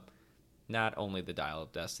set up not only the Dial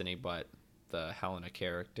of Destiny, but the Helena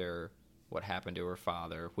character, what happened to her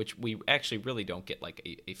father, which we actually really don't get like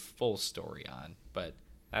a full story on, but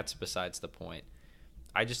that's besides the point.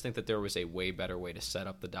 I just think that there was a way better way to set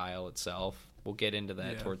up the Dial itself. We'll get into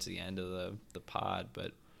that towards the end of the pod,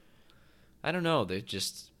 but I don't know. It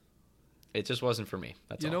just wasn't for me.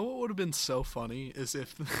 That's all. You know what would have been so funny is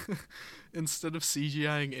if instead of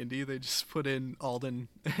CGIing Indy, they just put in Alden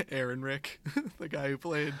Ehrenreich, the guy who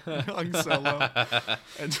played Han Solo,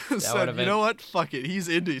 and just said, you know what? Fuck it. He's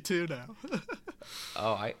Indy too now.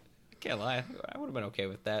 Oh, I can't lie. I would have been okay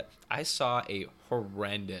with that. I saw a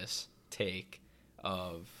horrendous take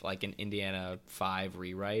of like an Indiana 5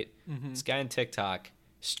 rewrite. This guy on TikTok,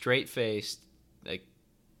 straight-faced, like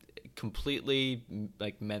completely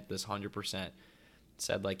like meant this 100%,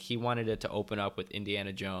 said like he wanted it to open up with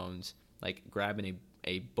Indiana Jones like grabbing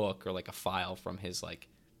a book or like a file from his like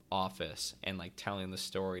office and like telling the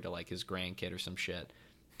story to like his grandkid or some shit,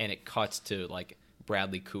 and it cuts to like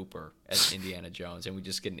Bradley Cooper as Indiana Jones, and we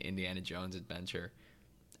just get an Indiana Jones adventure.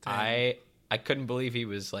 Damn. I couldn't believe he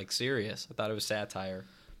was like serious. I thought it was satire.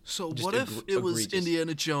 So just what if it was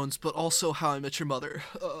Indiana Jones but also How I Met Your Mother?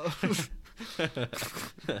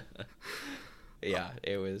 Yeah,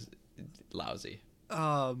 it was lousy.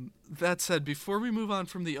 That said, before we move on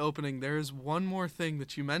from the opening, there is one more thing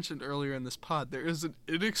that you mentioned earlier in this pod. There is an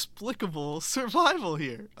inexplicable survival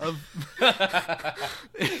here of a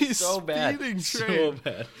speeding train. So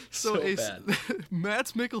bad. So bad.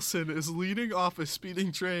 Mads Mikkelsen is leading off a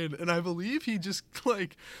speeding train, and I believe he just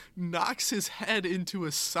like knocks his head into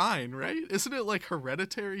a sign, right? Isn't it like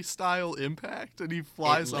Hereditary style impact, and he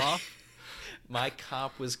flies off? My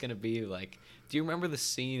comp was gonna be like, do you remember the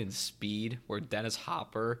scene in Speed where Dennis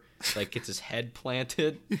Hopper like gets his head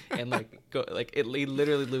planted and like he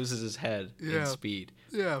literally loses his head in Speed?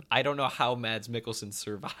 Yeah. I don't know how Mads Mikkelsen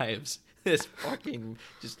survives this fucking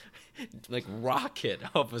just like rocket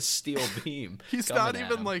of a steel beam. He's not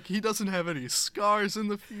even like, he doesn't have any scars in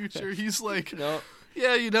the future. He's like, no.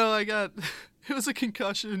 Yeah, it was a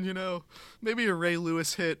concussion, maybe a Ray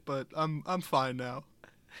Lewis hit, but I'm fine now.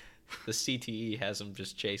 The CTE has him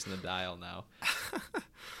just chasing the Dial now.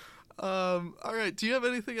 All right. Do you have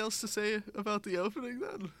anything else to say about the opening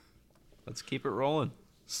then? Let's keep it rolling.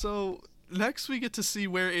 So next we get to see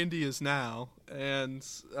where Indy is now, and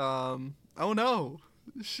oh no,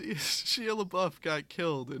 Shia LaBeouf got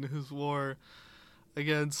killed in his war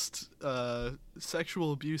against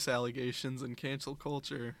sexual abuse allegations and cancel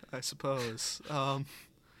culture, I suppose.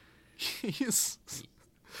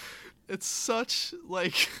 It's such,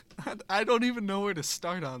 like, I don't even know where to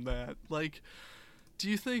start on that. Like, do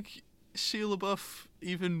you think Shia LaBeouf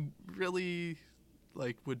even really,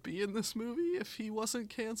 like, would be in this movie if he wasn't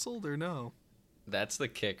canceled, or no? That's the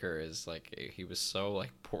kicker, is, like, he was so,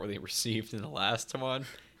 like, poorly received in the last one.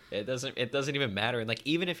 It doesn't even matter. And, like,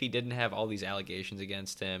 even if he didn't have all these allegations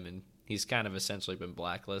against him, and he's kind of essentially been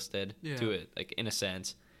blacklisted to it, like, in a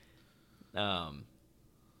sense,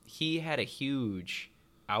 he had a huge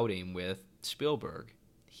outing with Spielberg.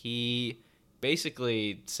 He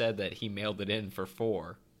basically said that he mailed it in for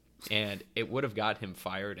 4, and it would have got him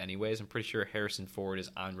fired anyways. I'm pretty sure Harrison Ford is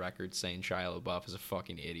on record saying Shia LaBeouf is a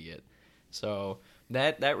fucking idiot. So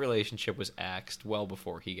that relationship was axed well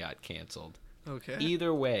before he got canceled. Okay.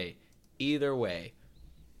 Either way, the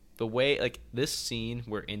way, like, this scene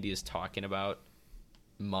where Indy is talking about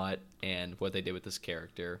Mutt and what they did with this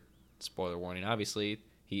character, spoiler warning, obviously,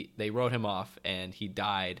 they wrote him off, and he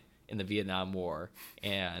died in the Vietnam War.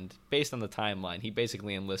 And based on the timeline, he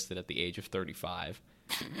basically enlisted at the age of 35.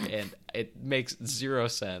 And it makes zero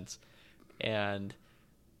sense. And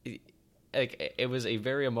it was a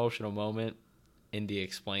very emotional moment, Indy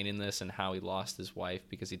explaining this and how he lost his wife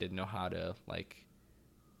because he didn't know how to, like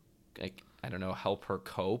I don't know, help her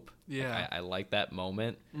cope. Yeah. Like, I like that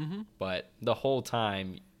moment. Mm-hmm. But the whole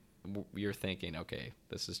time, you're thinking, okay,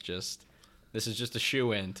 this is just a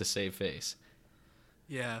shoe-in to save face.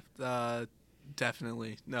 Yeah,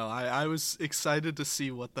 definitely. No, I was excited to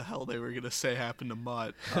see what the hell they were going to say happened to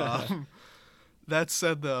Mutt. That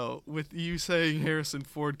said, though, with you saying Harrison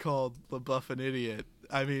Ford called LaBeouf an idiot,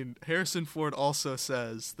 I mean, Harrison Ford also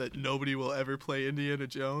says that nobody will ever play Indiana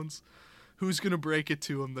Jones, who's gonna break it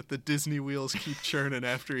to him that the Disney wheels keep churning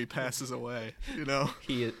after he passes away? You know,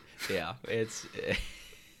 it's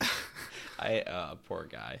poor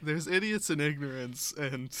guy. There's idiots and ignorance,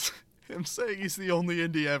 and him saying he's the only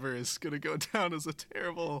Indy ever is gonna go down as a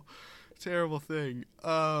terrible, terrible thing.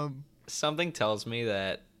 Something tells me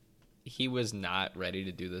that he was not ready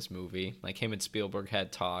to do this movie. Like, him and Spielberg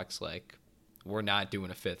had talks like, we're not doing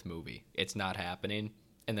a fifth movie. It's not happening.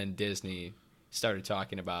 And then Disney started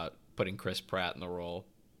talking about putting Chris Pratt in the role,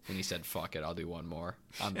 and he said, fuck it, I'll do one more.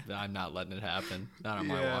 I'm not letting it happen. Not on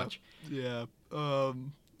my watch. Yeah.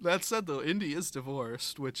 That said, though, Indy is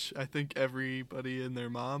divorced, which I think everybody and their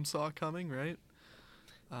mom saw coming, right?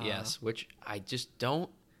 Yes, which I just don't...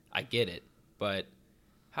 I get it, but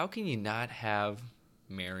how can you not have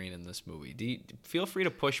Marion in this movie? Feel free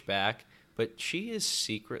to push back, but she is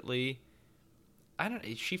secretly...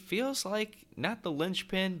 she feels like not the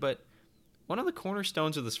linchpin, but one of the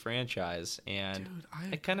cornerstones of this franchise, and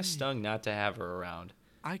Dude, it kind of stung not to have her around.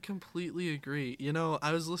 I completely agree. You know,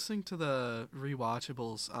 I was listening to the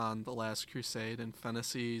rewatchables on The Last Crusade, and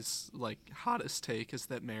Fennessy's like hottest take is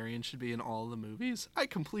that Marion should be in all the movies. I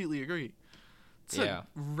completely agree. It's a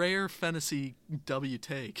rare Fennessy W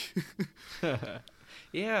take.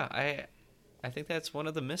 Yeah, I think that's one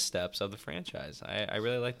of the missteps of the franchise. I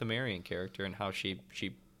really like the Marion character and how she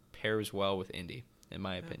pairs well with Indy, in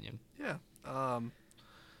my opinion. Yeah.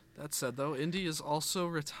 That said, though, Indy is also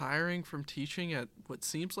retiring from teaching at what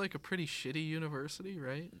seems like a pretty shitty university,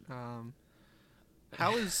 right?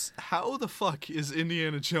 How the fuck is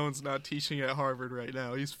Indiana Jones not teaching at Harvard right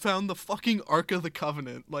now? He's found the fucking Ark of the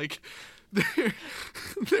Covenant. Like,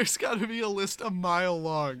 there's got to be a list a mile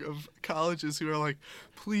long of colleges who are like,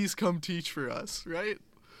 please come teach for us, right?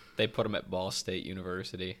 They put him at Ball State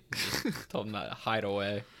University. Just told him not to hide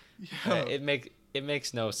away. Yeah. It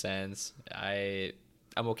makes no sense.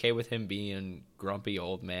 I'm okay with him being grumpy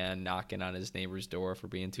old man knocking on his neighbor's door for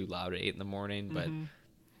being too loud at 8 a.m. But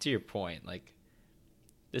to your point, like,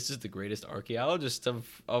 this is the greatest archaeologist of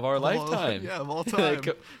our lifetime. Yeah, of all time.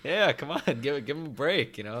 Yeah, come on, give him a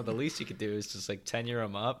break. You know, the least you could do is just like tenure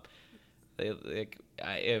him up.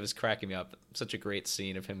 It was cracking me up. Such a great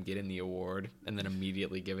scene of him getting the award and then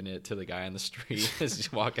immediately giving it to the guy on the street as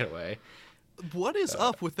he's walking away. What is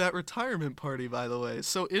up with that retirement party, by the way?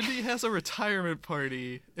 So Indy has a retirement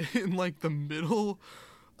party in like the middle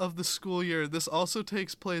of the school year. This also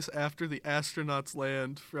takes place after the astronauts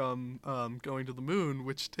land from going to the moon,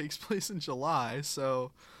 which takes place in July.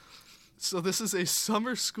 So this is a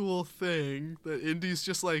summer school thing that Indy's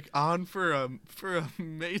just like on for a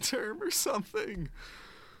May term or something.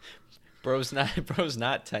 Bro's not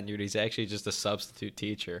tenured. He's actually just a substitute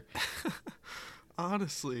teacher.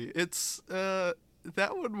 Honestly, it's that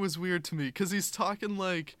one was weird to me because he's talking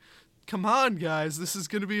like, come on guys, this is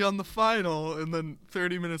gonna be on the final, and then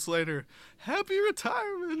 30 minutes later, happy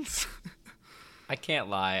retirement. I can't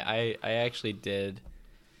lie, I actually did.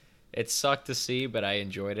 It sucked to see, but I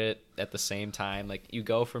enjoyed it at the same time. Like, you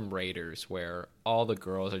go from Raiders where all the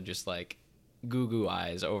girls are just like goo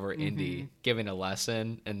eyes over Indy giving a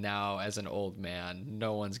lesson, and now as an old man,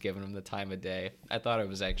 no one's giving him the time of day. I thought it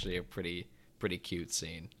was actually a pretty cute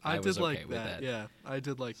scene. I was did okay like with that. Yeah, I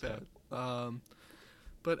did like that.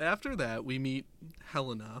 But after that, we meet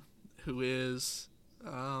Helena, who is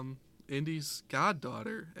Indy's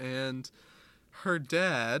goddaughter, and her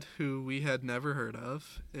dad, who we had never heard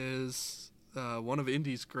of, is one of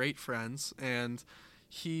Indy's great friends, and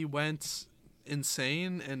he went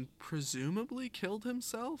insane and presumably killed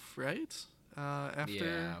himself, right?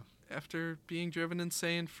 After being driven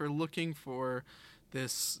insane for looking for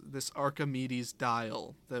this Archimedes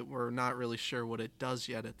dial that we're not really sure what it does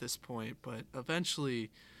yet at this point, but eventually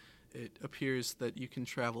it appears that you can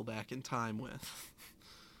travel back in time with.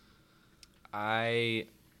 I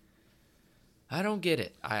don't get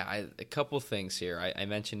it. I a couple things here. I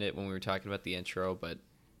mentioned it when we were talking about the intro, but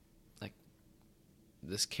like,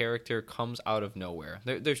 this character comes out of nowhere.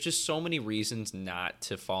 There's just so many reasons not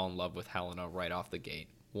to fall in love with Helena right off the gate.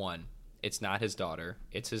 One, it's not his daughter.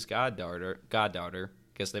 It's his goddaughter,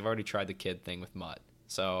 because they've already tried the kid thing with Mutt.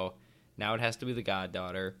 So now it has to be the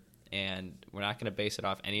goddaughter, and we're not going to base it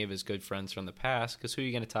off any of his good friends from the past, because who are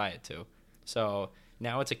you going to tie it to? So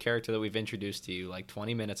now it's a character that we've introduced to you like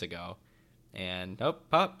 20 minutes ago, and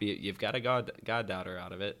you've got a goddaughter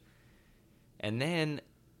out of it. And then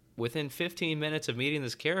within 15 minutes of meeting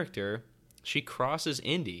this character, she crosses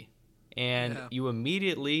Indy, and you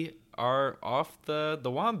immediately are off the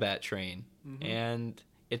Wombat train, and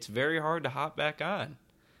it's very hard to hop back on.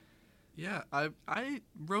 Yeah, I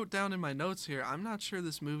wrote down in my notes here, I'm not sure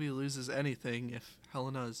this movie loses anything if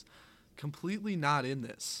Helena's completely not in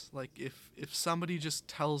this. Like, if somebody just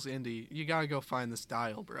tells Indy, you gotta go find this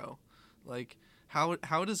dial, bro. Like,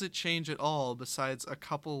 how does it change at all besides a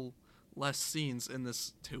couple less scenes in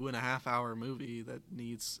this 2.5 hour movie that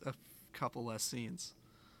needs a couple less scenes?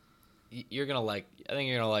 You're gonna like. I think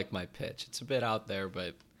you're gonna like my pitch. It's a bit out there,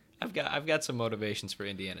 but I've got some motivations for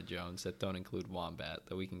Indiana Jones that don't include Wombat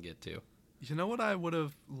that we can get to. You know what I would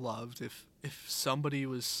have loved if somebody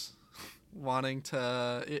was wanting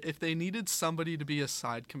to, if they needed somebody to be a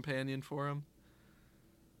side companion for him.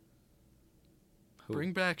 Who?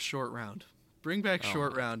 Bring back Short Round. Bring back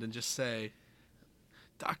Short Round and just say,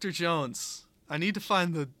 Dr. Jones, I need to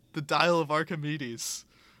find the dial of Archimedes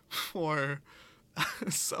for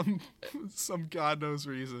some God knows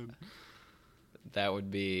reason. That would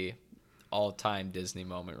be all-time Disney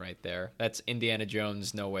moment right there. That's Indiana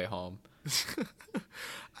Jones No Way Home.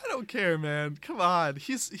 I don't care, man. Come on.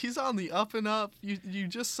 He's on the up and up. You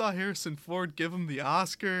just saw Harrison Ford give him the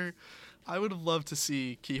Oscar. I would have loved to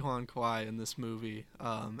see Ki Hwan Kwai in this movie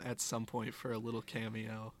at some point for a little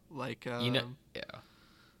cameo. Like, yeah.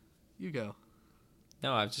 You go.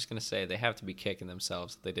 No, I was just going to say they have to be kicking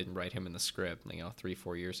themselves that they didn't write him in the script,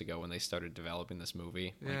 3-4 years ago when they started developing this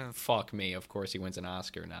movie. Yeah. Like, fuck me. Of course he wins an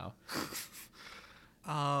Oscar now.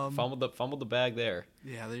 Fumbled the bag there.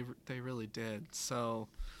 Yeah, they really did. So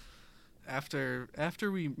after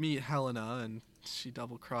we meet Helena and she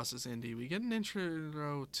double crosses Indy, we get an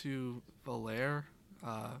intro to Valere.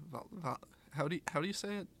 How do you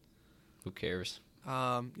say it? Who cares?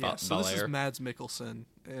 Yeah. So this is Mads Mikkelsen,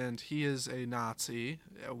 and he is a Nazi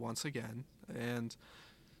once again. And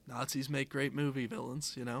Nazis make great movie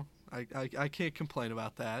villains. I can't complain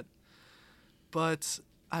about that. But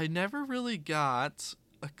I never really got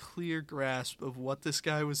a clear grasp of what this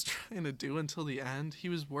guy was trying to do until the end. He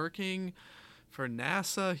was working for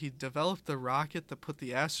NASA. He developed the rocket that put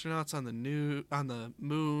the astronauts on the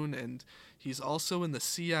moon, and he's also in the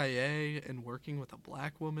CIA and working with a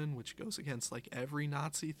black woman, which goes against like every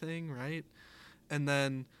Nazi thing, right? And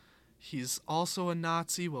then he's also a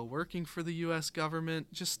Nazi while working for the US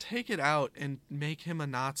government. Just take it out and make him a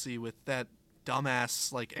Nazi with that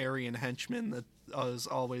dumbass like Aryan henchman that is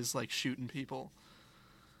always like shooting people.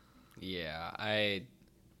 Yeah, I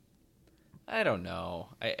don't know.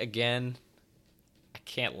 I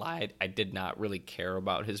can't lie. I did not really care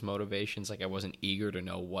about his motivations. Like, I wasn't eager to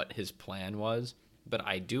know what his plan was. But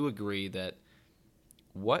I do agree that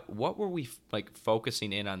what were we like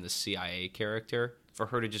focusing in on the CIA character for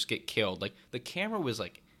her to just get killed? Like, the camera was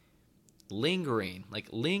like lingering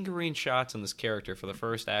shots on this character for the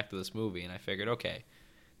first act of this movie, and I figured, okay,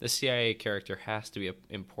 the CIA character has to be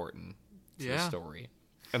important to the story,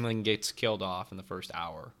 and then gets killed off in the first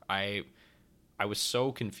hour. I was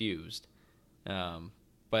so confused,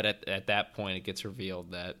 but at that point it gets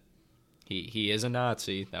revealed that he is a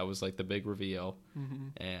Nazi. That was like the big reveal,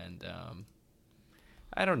 and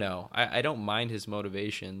I don't know. I don't mind his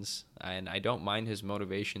motivations, and I don't mind his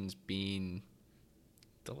motivations being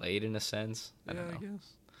delayed in a sense. I don't know. I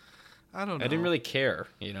guess. I don't know. I didn't really care,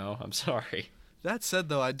 I'm sorry. That said,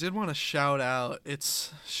 though, I did want to shout out,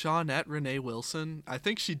 it's Shawnette Renee Wilson. I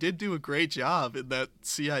think she did do a great job in that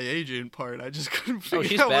CIA agent part. I just couldn't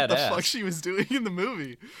figure out what the fuck she was doing in the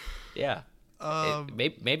movie. Yeah.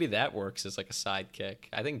 Maybe that works as like a sidekick.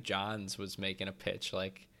 I think Johns was making a pitch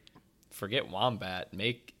like, forget Wombat,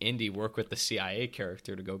 make Indy work with the CIA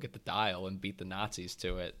character to go get the dial and beat the Nazis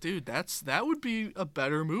to it. Dude, that would be a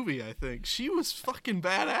better movie, I think. She was fucking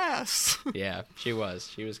badass. Yeah, she was.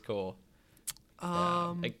 She was cool.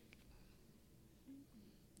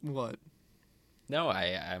 What? No,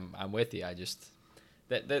 I'm with you. I just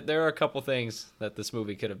there are a couple things that this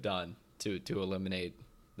movie could have done to eliminate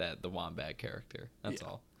the Wombat character. That's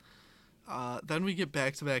all. Then we get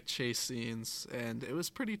back-to-back chase scenes, and it was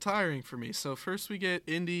pretty tiring for me. So first we get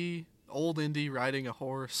old Indy riding a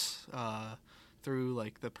horse through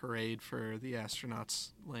like the parade for the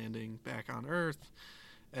astronauts landing back on Earth.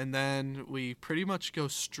 And then we pretty much go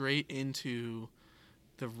straight into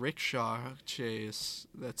the rickshaw chase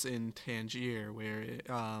that's in Tangier, where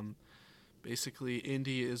basically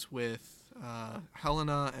Indy is with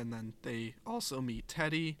Helena, and then they also meet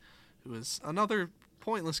Teddy, who is another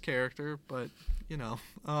pointless character, but,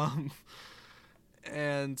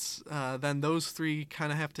 and then those three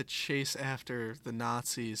kind of have to chase after the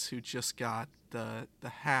Nazis who just got the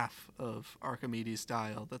half of Archimedes'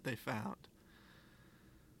 dial that they found.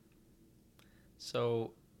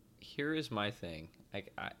 So here is my thing.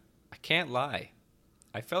 I can't lie.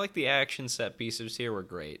 I felt like the action set pieces here were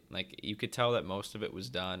great. Like, you could tell that most of it was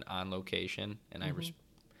done on location, and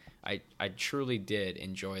I truly did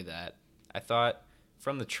enjoy that. I thought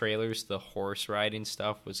from the trailers, the horse riding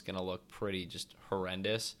stuff was going to look pretty just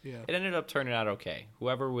horrendous. Yeah. It ended up turning out okay.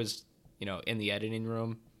 Whoever was, in the editing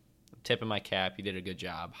room, tipping my cap, you did a good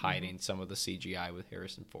job hiding some of the CGI with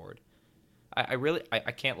Harrison Ford.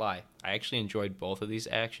 I can't lie. I actually enjoyed both of these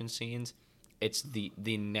action scenes. It's the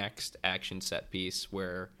next action set piece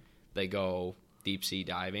where they go deep sea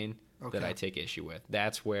diving that I take issue with.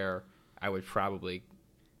 That's where I would probably,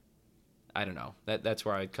 I don't know. That's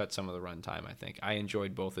where I'd cut some of the runtime, I think. I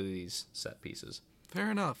enjoyed both of these set pieces.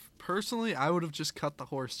 Fair enough. Personally, I would have just cut the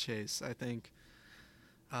horse chase. I think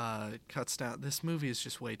it cuts down. This movie is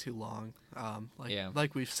just way too long.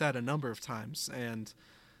 Like we've said a number of times, and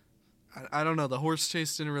I don't know. The horse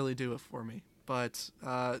chase didn't really do it for me. But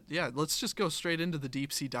let's just go straight into the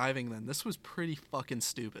deep sea diving then. This was pretty fucking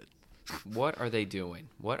stupid. What are they doing?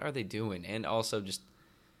 And also just,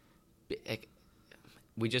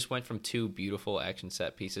 we just went from two beautiful action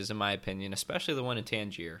set pieces, in my opinion, especially the one in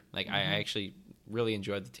Tangier. Like, I actually really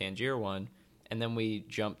enjoyed the Tangier one. And then we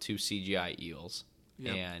jumped to CGI eels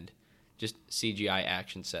and just CGI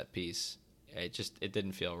action set piece. It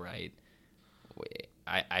didn't feel right.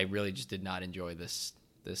 I really just did not enjoy this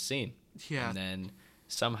scene. Yeah. And then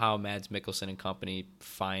somehow Mads Mikkelsen and company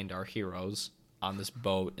find our heroes on this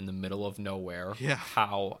boat in the middle of nowhere. Yeah.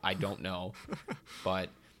 How, I don't know. But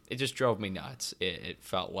it just drove me nuts. It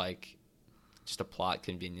felt like just a plot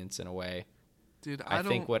convenience in a way. Dude, I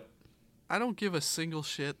don't give a single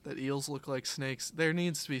shit that eels look like snakes. There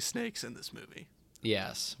needs to be snakes in this movie.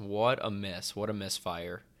 Yes. What a miss. What a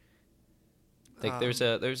misfire. Like there's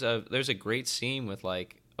a great scene with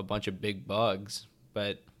like a bunch of big bugs,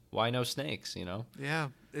 but why no snakes, Yeah,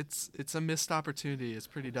 it's a missed opportunity. It's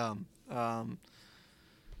pretty dumb.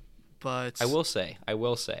 But I will say,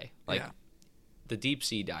 like the deep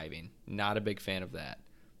sea diving, not a big fan of that.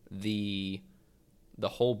 The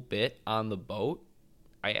whole bit on the boat,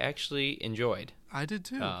 I actually enjoyed. I did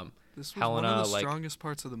too. This was Helena, one of the strongest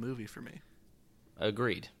parts of the movie for me.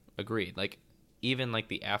 Agreed. Like even like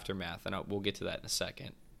the aftermath, and we'll get to that in a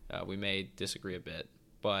second. We may disagree a bit,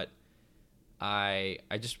 but I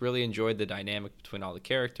just really enjoyed the dynamic between all the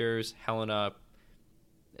characters. Helena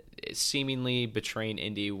seemingly betraying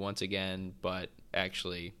Indy once again, but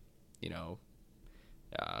actually,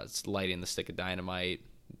 it's lighting the stick of dynamite,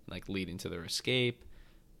 like leading to their escape.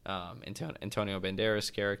 Antonio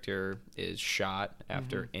Banderas' character is shot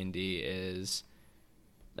after Indy is,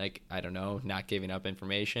 like, I don't know, not giving up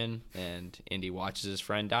information, and Indy watches his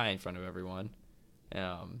friend die in front of everyone,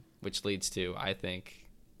 which leads to, I think,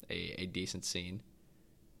 a decent scene.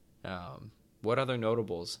 What other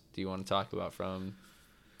notables do you want to talk about from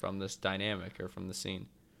this dynamic or from the scene?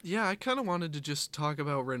 Yeah, I kind of wanted to just talk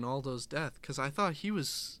about Ronaldo's death because I thought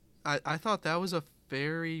I thought that was a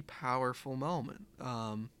very powerful moment.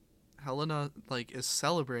 Helena is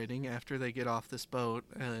celebrating after they get off this boat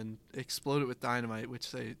and explode it with dynamite,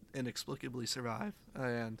 which they inexplicably survive.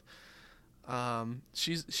 And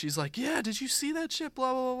she's like, "Yeah, did you see that shit?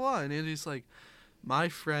 Blah blah blah blah." And Andy's like, "My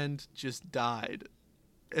friend just died,"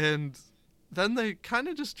 and then they kind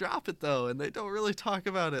of just drop it though, and they don't really talk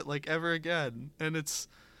about it ever again. And it's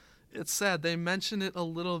sad. They mention it a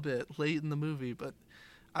little bit late in the movie, but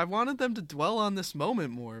I wanted them to dwell on this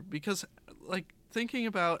moment more because, thinking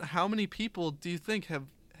about how many people do you think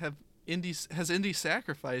has Indy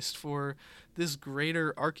sacrificed for this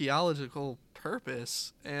greater archaeological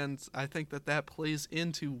purpose? And I think that plays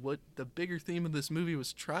into what the bigger theme of this movie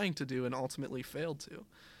was trying to do and ultimately failed to.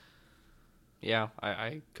 Yeah,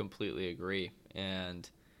 I completely agree. And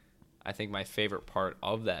I think my favorite part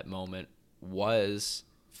of that moment was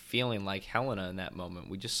feeling like Helena in that moment.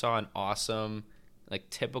 We just saw an awesome,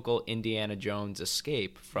 typical Indiana Jones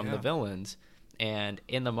escape from the villains. And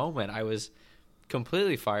in the moment, I was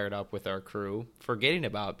completely fired up with our crew, forgetting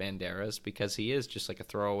about Banderas because he is just a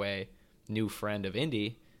throwaway new friend of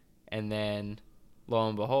Indy. And then, lo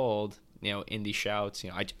and behold, Indy shouts,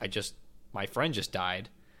 my friend just died.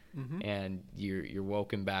 And you're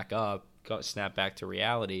woken back up, snap back to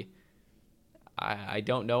reality. I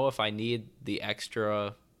don't know if I need the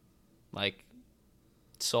extra,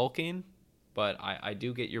 sulking, but I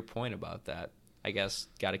do get your point about that. I guess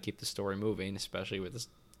got to keep the story moving, especially with this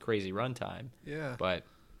crazy runtime. Yeah. But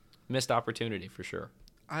missed opportunity for sure.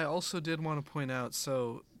 I also did want to point out,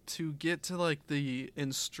 so to get to the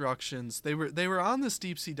instructions, they were on this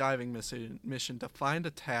deep sea diving mission to find a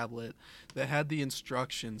tablet that had the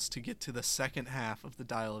instructions to get to the second half of the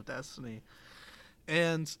Dial of Destiny.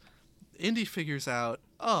 And Indy figures out,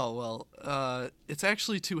 it's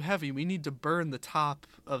actually too heavy. We need to burn the top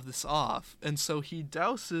of this off. And so he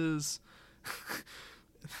douses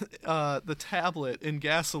the tablet in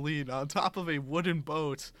gasoline on top of a wooden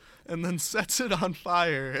boat and then sets it on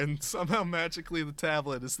fire, and somehow magically the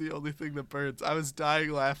tablet is the only thing that burns. I was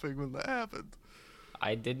dying laughing when that happened.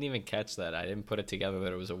 I didn't even catch that. I didn't put it together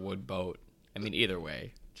that it was a wood boat. I mean, either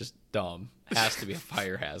way, just dumb. Has to be a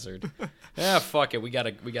fire hazard. Yeah, fuck it. We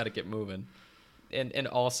gotta get moving. And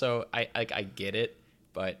also, I get it,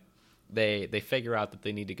 but they figure out that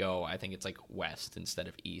they need to go. I think it's like west instead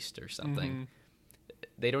of east or something. Mm-hmm.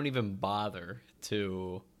 They don't even bother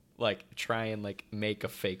to like try and like make a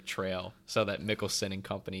fake trail so that Mickelson and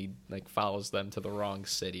company like follows them to the wrong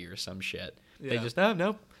city or some shit. Yeah. They just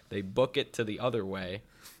nope. They book it to the other way,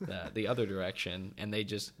 the other direction, and they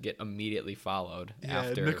just get immediately followed. Yeah,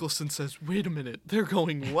 after Mickelson says, "Wait a minute, they're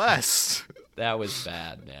going west." That was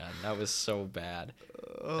bad, man. That was so bad.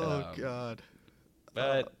 Oh God.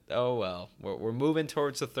 But oh well, we're moving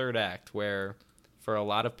towards the third act, where for a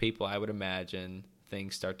lot of people, I would imagine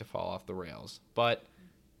things start to fall off the rails. But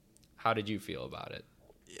how did you feel about it?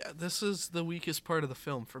 Yeah, this is the weakest part of the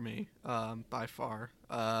film for me, by far.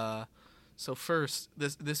 So first,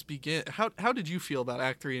 this begin. How did you feel about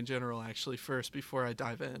Act 3 in general? Actually, first before I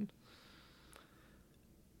dive in,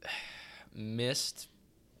 missed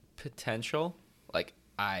potential. Like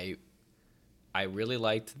I really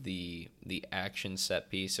liked the action set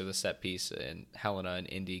piece, or the set piece, and Helena and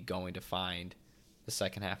Indy going to find the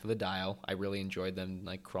second half of the dial. I really enjoyed them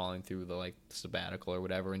like crawling through the like sabbatical or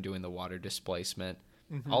whatever and doing the water displacement.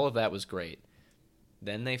 Mm-hmm. All of that was great.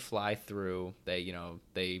 Then they fly through.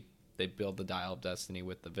 They build the Dial of Destiny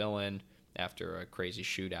with the villain after a crazy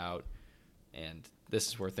shootout, and this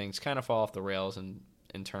is where things kind of fall off the rails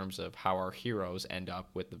in terms of how our heroes end up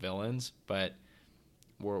with the villains. But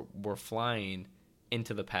we're flying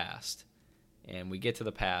into the past, and we get to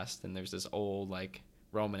the past, and there's this old like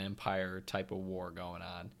Roman Empire type of war going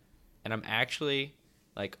on, and I'm actually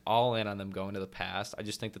like all in on them going to the past. I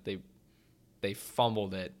just think that they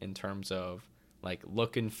fumbled it in terms of like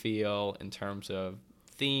look and feel, in terms of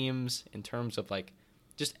themes, in terms of like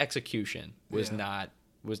just execution was not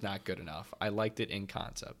good enough. I liked it in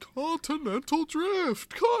concept. Continental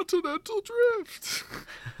drift.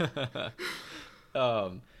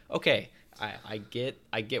 Okay, I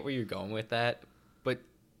get where you're going with that, but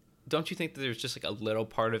don't you think that there's just like a little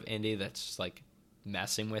part of Indy that's just like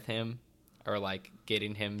messing with him, or like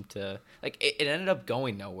getting him to like it ended up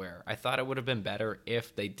going nowhere. I thought it would have been better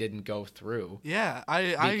if they didn't go through. Yeah, I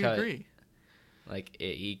agree. Like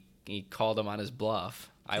he called him on his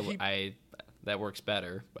bluff. I that works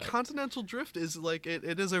better. But. Continental drift is like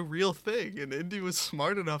it is a real thing, and Indy was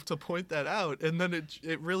smart enough to point that out, and then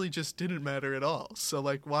it really just didn't matter at all. So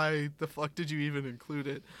like, why the fuck did you even include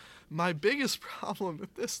it? My biggest problem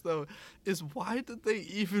with this though is why did they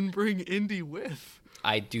even bring Indy with?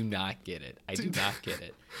 I do not get it.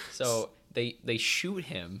 So they shoot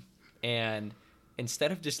him, and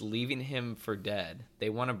instead of just leaving him for dead, they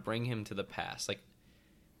want to bring him to the past. Like,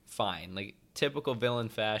 fine. Like, typical villain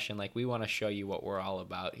fashion, like, we want to show you what we're all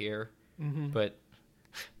about here. Mm-hmm. But,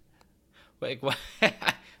 like, what?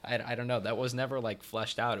 I don't know. That was never, like,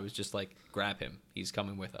 fleshed out. It was just, like, grab him. He's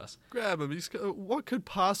coming with us. Grab him. What could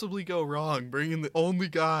possibly go wrong bringing the only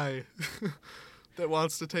guy that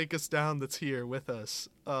wants to take us down that's here with us?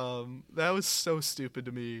 That was so stupid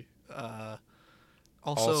to me.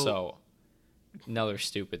 Also, another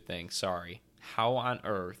stupid thing, sorry. How on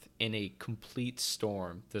earth, in a complete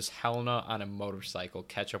storm, does Helena on a motorcycle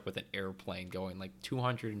catch up with an airplane going like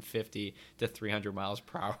 250 to 300 miles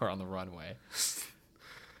per hour on the runway?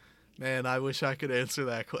 Man, I wish I could answer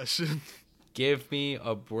that question. Give me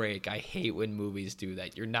a break. I hate when movies do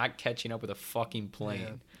that. You're not catching up with a fucking plane.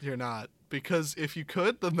 Yeah, you're not. Because if you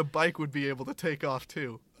could, then the bike would be able to take off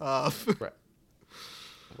too. Right.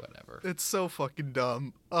 Whatever. It's so fucking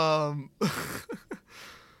dumb.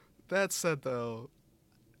 That said, though,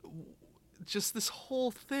 just this whole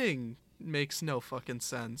thing makes no fucking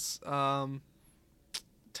sense.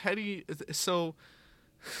 Teddy, so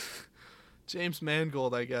James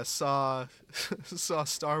Mangold, I guess, saw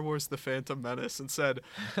Star Wars: The Phantom Menace and said,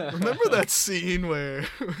 "Remember that scene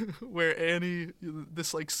where Annie,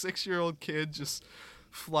 this like 6-year-old kid, just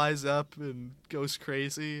flies up and goes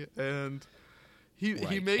crazy, and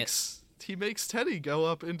he makes Teddy go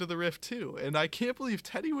up into the rift too, and I can't believe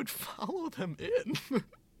Teddy would follow them in."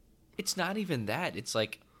 It's not even that. It's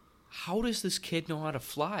like, how does this kid know how to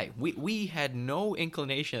fly? We had no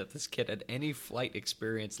inclination that this kid had any flight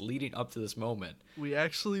experience leading up to this moment. We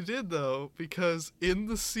actually did, though, because in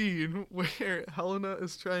the scene where Helena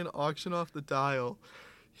is trying to auction off the dial,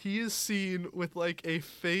 he is seen with like a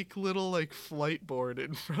fake little like flight board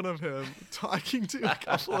in front of him talking to a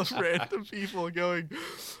couple of random people going,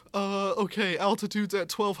 okay, altitude's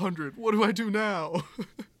at 1200, what do I do now?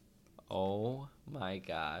 Oh my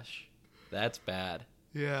gosh, that's bad.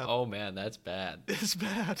 Yeah. Oh man, that's bad. It's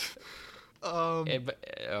bad.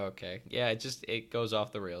 Okay, yeah, it goes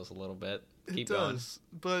off the rails a little bit. Keep does,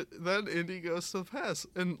 but then Indy goes to the past.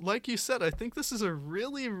 And like you said, I think this is a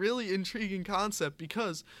really, really intriguing concept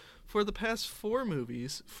because for the past 4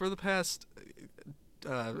 movies, for the past,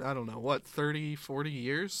 I don't know, what, 30, 40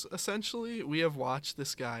 years, essentially, we have watched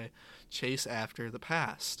this guy chase after the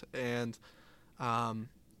past. And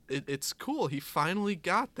it's cool. He finally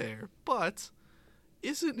got there. But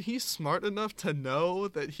isn't he smart enough to know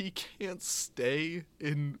that he can't stay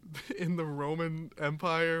in the Roman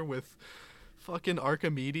Empire with fucking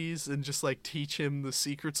Archimedes and just like teach him the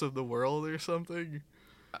secrets of the world or something?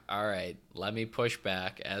 All right, let me push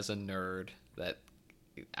back as a nerd that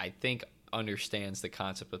I think understands the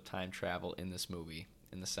concept of time travel in this movie,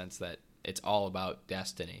 in the sense that it's all about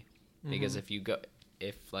destiny. Because if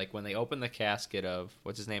like when they open the casket of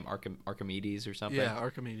what's his name, Archimedes or something. Yeah,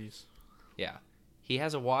 Archimedes. Yeah, he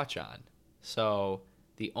has a watch on, so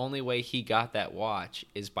the only way he got that watch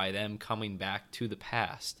is by them coming back to the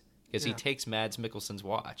past. Because he takes Mads Mikkelsen's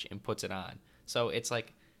watch and puts it on. So it's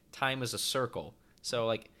like time is a circle. So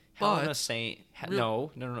like Helena saying no.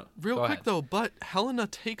 Real Go quick ahead. though, but Helena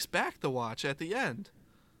takes back the watch at the end.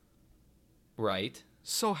 Right.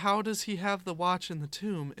 So how does he have the watch in the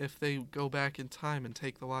tomb if they go back in time and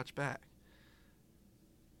take the watch back?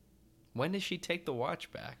 When does she take the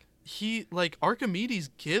watch back? Archimedes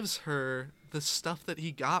gives her the stuff that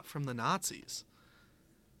he got from the Nazis.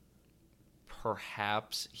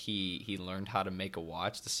 Perhaps he learned how to make a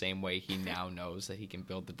watch the same way he now knows that he can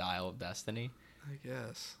build the dial of destiny. I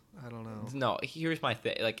guess. I don't know. No, here's my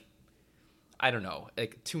thing. Like, I don't know.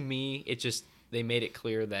 Like, to me, it just, they made it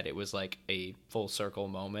clear that it was like a full circle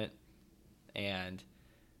moment. And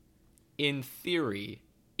in theory,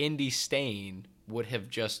 Indy staying would have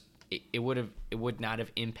just, it would not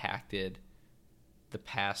have impacted the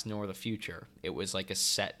past nor the future. It was like a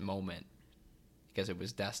set moment because it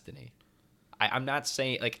was destiny. I'm not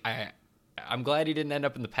saying, like, I'm glad he didn't end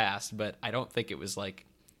up in the past, but I don't think it was, like,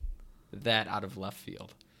 that out of left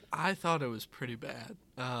field. I thought it was pretty bad.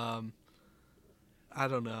 I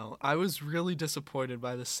don't know. I was really disappointed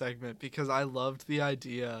by this segment because I loved the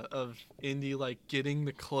idea of Indy, like, getting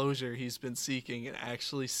the closure he's been seeking and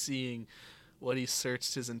actually seeing what he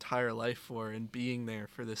searched his entire life for and being there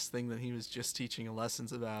for this thing that he was just teaching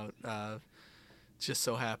lessons about just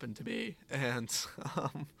so happened to be. And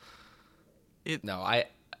No,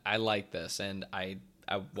 I like this, and I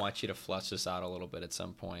want you to flush this out a little bit at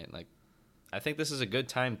some point. Like, I think this is a good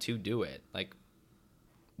time to do it. Like,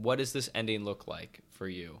 what does this ending look like for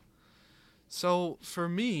you? So, for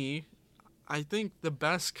me, I think the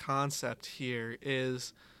best concept here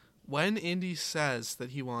is when Indy says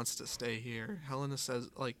that he wants to stay here, Helena says,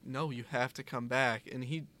 like, no, you have to come back. And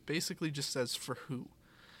he basically just says, for who?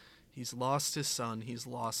 He's lost his son, he's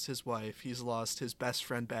lost his wife, he's lost his best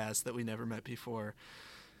friend Baz that we never met before.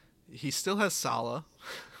 He still has Sala,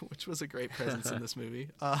 which was a great presence in this movie.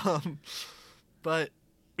 But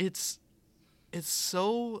it's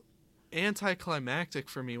so anticlimactic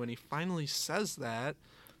for me when he finally says that,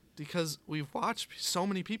 because we've watched so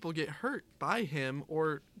many people get hurt by him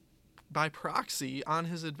or by proxy on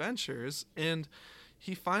his adventures, and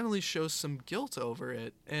he finally shows some guilt over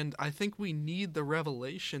it. And I think we need the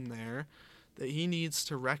revelation there that he needs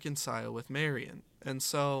to reconcile with Marion. And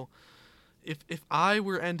so if I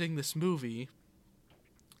were ending this movie,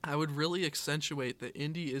 I would really accentuate that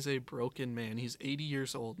Indy is a broken man. He's 80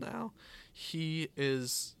 years old now. He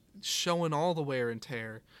is showing all the wear and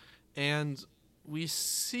tear. And we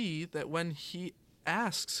see that when he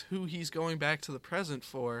asks who he's going back to the present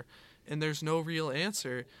for, and there's no real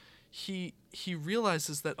answer, he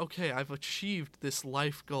realizes that, okay, I've achieved this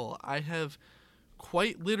life goal. I have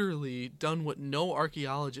quite literally done what no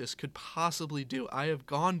archaeologist could possibly do. I have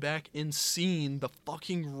gone back and seen the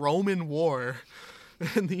fucking Roman war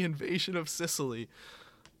and the invasion of Sicily.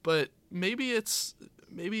 But maybe it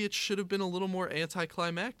should have been a little more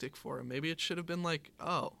anticlimactic for him. Maybe it should have been like,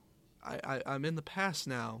 oh, I'm in the past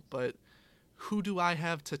now, but who do I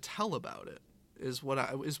have to tell about it? Is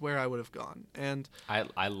where I would have gone. And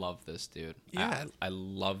I love this, dude. Yeah, I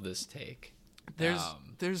love this take.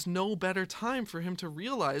 There's no better time for him to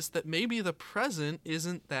realize that maybe the present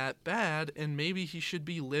isn't that bad, and maybe he should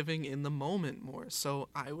be living in the moment more. So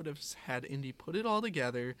I would have had Indy put it all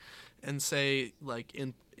together and say, like,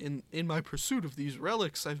 in my pursuit of these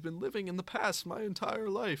relics, I've been living in the past my entire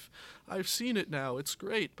life. I've seen it now. It's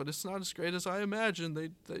great, but it's not as great as I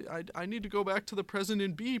imagined. I need to go back to the present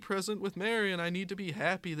and be present with Marion. I need to be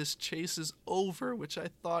happy. This chase is over, which I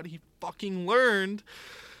thought he fucking learned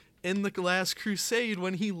in the Last Crusade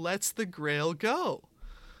when he lets the Grail go.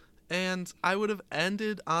 And I would have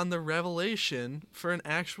ended on the revelation for an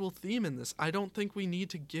actual theme in this. I don't think we need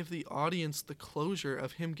to give the audience the closure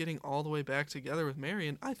of him getting all the way back together with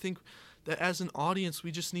Marion. I think that as an audience,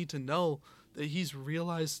 we just need to know that he's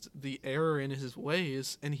realized the error in his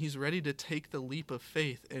ways and he's ready to take the leap of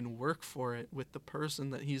faith and work for it with the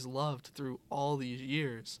person that he's loved through all these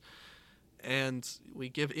years. And we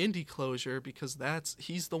give Indy closure because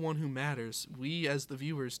he's the one who matters. We as the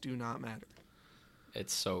viewers do not matter.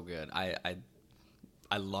 It's so good. I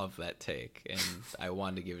love that take, and I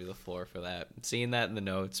wanted to give you the floor for that. Seeing that in the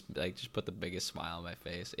notes, like, just put the biggest smile on my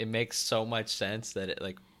face. It makes so much sense that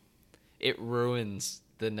it ruins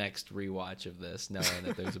the next rewatch of this, knowing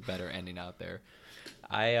that there's a better ending out there.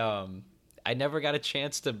 I never got a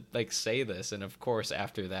chance to say this, and of course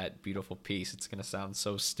after that beautiful piece, it's gonna sound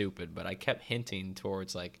so stupid, but I kept hinting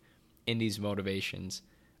towards Indy's motivations,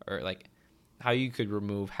 or how you could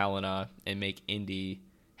remove Helena and make Indy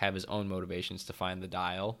have his own motivations to find the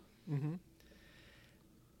dial. Mm-hmm.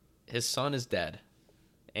 His son is dead,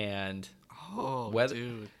 and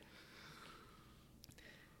dude,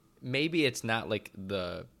 maybe it's not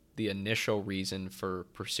the initial reason for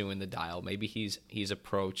pursuing the dial. Maybe he's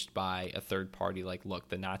approached by a third party, look,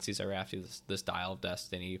 the Nazis are after this dial of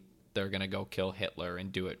destiny. They're gonna go kill Hitler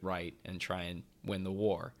and do it right and try and win the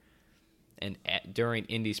war. And during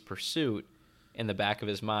Indy's pursuit, in the back of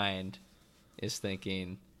his mind is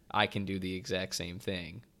thinking, I can do the exact same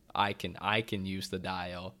thing. I can use the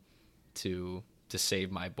dial to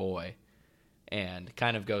save my boy. And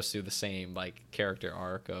kind of goes through the same character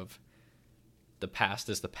arc of the past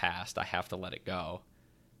is the past. I have to let it go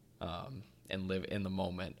and live in the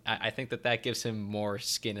moment. I think that gives him more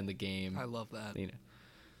skin in the game. I love that.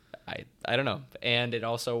 I don't know. And it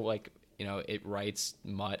also it writes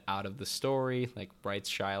Mutt out of the story, writes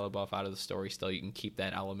Shia LaBeouf out of the story. Still, you can keep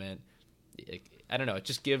that element. I don't know. It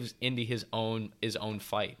just gives Indy his own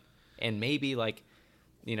fight, and maybe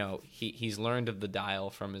he's learned of the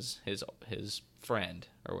dial from his friend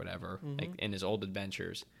or whatever, mm-hmm. In his old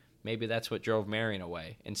adventures. Maybe that's what drove Marion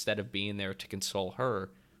away. Instead of being there to console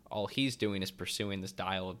her, all he's doing is pursuing this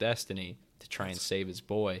dial of destiny to try and save his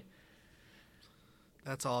boy.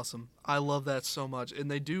 That's awesome. I love that so much. And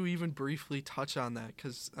they do even briefly touch on that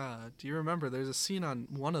because do you remember there's a scene on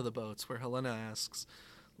one of the boats where Helena asks,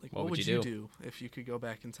 what would you do if you could go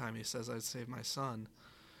back in time? He says, I'd save my son.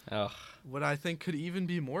 Ugh. What I think could even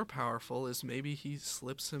be more powerful is maybe he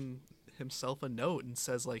slips himself a note and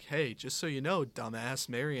says, hey, just so you know, dumbass,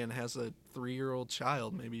 Marion has a 3-year-old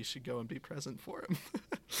child. Maybe you should go and be present for him.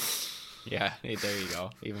 Yeah, hey, there you go.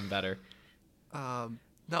 Even better.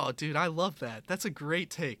 No, dude, I love that. That's a great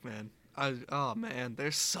take, man. Oh, man,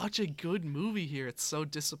 there's such a good movie here. It's so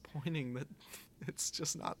disappointing that it's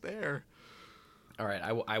just not there. All right,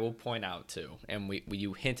 I will point out, too, and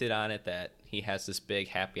you hinted on it, that he has this big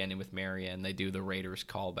happy ending with Marion. They do the Raiders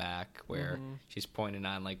callback where mm-hmm. she's pointing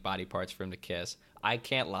on, body parts for him to kiss. I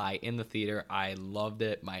can't lie. In the theater, I loved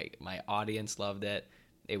it. My audience loved it.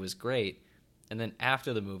 It was great. And then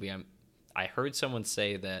after the movie, I heard someone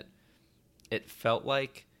say that it felt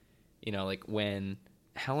when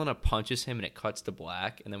Helena punches him and it cuts to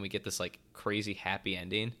black, and then we get this crazy happy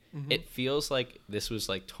ending. Mm-hmm. It feels like this was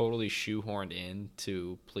totally shoehorned in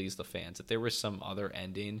to please the fans. If there was some other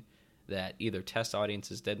ending that either test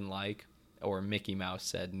audiences didn't like, or Mickey Mouse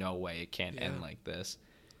said, no way, it can't end like this.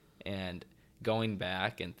 And going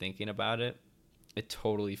back and thinking about it, it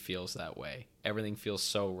totally feels that way. Everything feels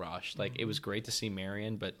so rushed. Mm-hmm. It was great to see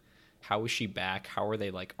Marion, but how is she back? How are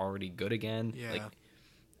they already good again? Yeah.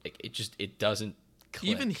 It doesn't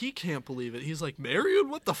click. Even he can't believe it. He's like, Marion,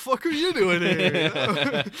 what the fuck are you doing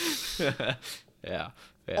here? Yeah.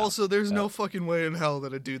 Also, there's no fucking way in hell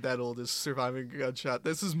that a dude that old is surviving a gunshot.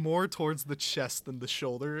 This is more towards the chest than the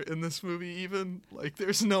shoulder in this movie even.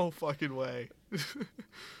 There's no fucking way.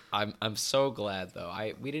 I'm so glad, though.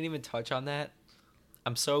 We didn't even touch on that.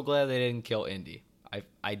 I'm so glad they didn't kill Indy.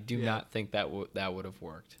 I do not think that would have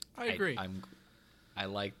worked. I agree. I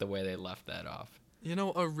like the way they left that off.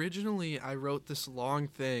 Originally I wrote this long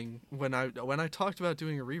thing when I talked about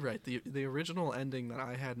doing a rewrite. The original ending that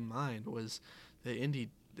I had in mind was that Indy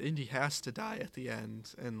has to die at the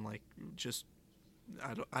end, and just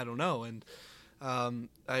I don't know. And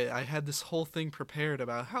I had this whole thing prepared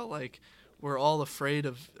about how we're all afraid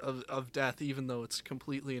of death, even though it's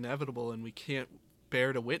completely inevitable, and we can't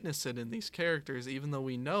bear to witness it in these characters, even though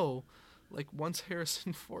we know, like, once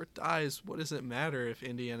Harrison Ford dies, what does it matter if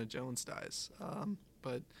Indiana Jones dies?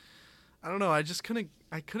 But I don't know. I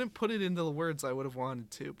couldn't put it into the words I would have wanted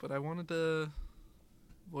to, but I wanted to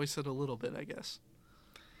voice it a little bit, I guess.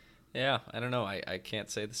 Yeah, I don't know. I can't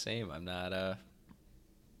say the same. I'm not. I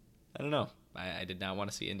don't know. I did not want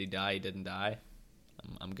to see Indy die. He didn't die.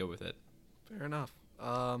 I'm good with it. Fair enough.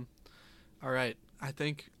 All right. I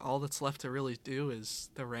think all that's left to really do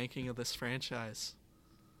is the ranking of this franchise.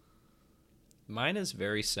 Mine is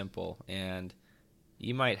very simple, and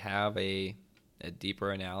you might have a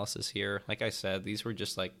deeper analysis here. Like I said, these were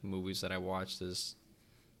just like movies that I watched as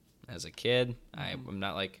a kid. Mm-hmm.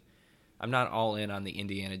 I'm not all in on the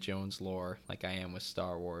Indiana Jones lore like I am with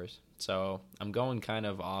Star Wars. So I'm going kind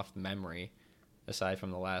of off memory, aside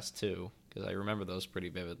from the last two, because I remember those pretty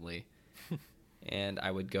vividly. And I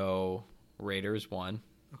would go Raiders 1,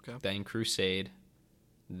 okay, then Crusade,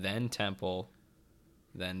 then Temple,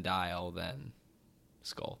 then Dial, then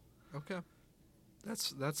Skull. Okay.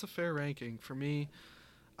 That's a fair ranking. For me,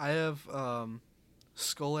 I have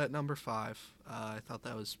Skull at number 5. I thought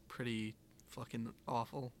that was pretty fucking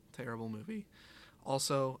awful, terrible movie.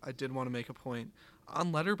 Also, I did want to make a point.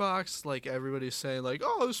 On Letterboxd, like, everybody's saying, like,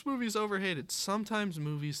 oh, this movie's overhated. Sometimes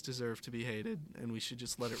movies deserve to be hated, and we should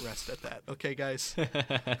just let it rest at that. Okay, guys?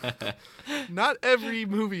 Not every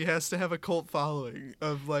movie has to have a cult following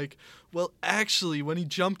of, like, well, actually, when he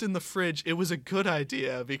jumped in the fridge, it was a good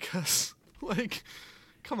idea because, like,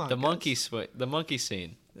 come on, the guys. the monkey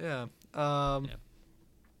scene. Yeah. Yeah.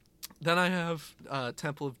 Then I have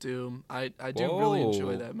Temple of Doom. I do really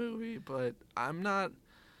enjoy that movie, but I'm not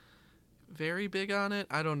very big on it.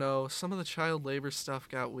 I don't know. Some of the child labor stuff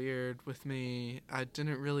got weird with me. I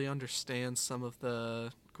didn't really understand some of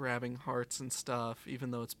the grabbing hearts and stuff,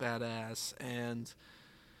 even though it's badass. And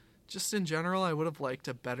just in general, I would have liked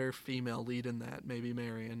a better female lead in that, maybe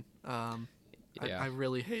Marion. Yeah. I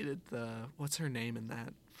really hated what's her name in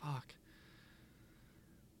that? Fuck.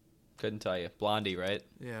 Couldn't tell you. Blondie, right?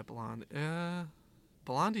 Yeah, Blondie.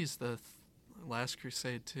 Blondie's the Last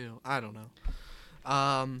Crusade too. I don't know.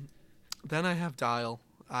 Then I have Dial.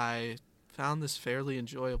 I found this fairly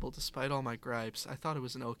enjoyable despite all my gripes. I thought it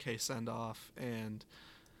was an okay send-off, and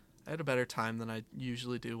I had a better time than I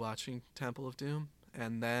usually do watching Temple of Doom.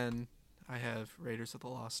 And then I have Raiders of the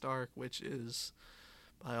Lost Ark, which is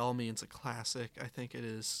by all means a classic. I think it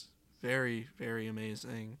is very, very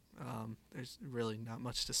amazing. There's really not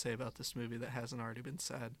much to say about this movie that hasn't already been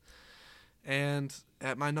said. And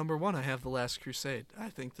at my number 1, I have The Last Crusade. I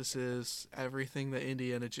think this is everything that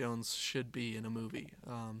Indiana Jones should be in a movie.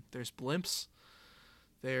 There's blimps.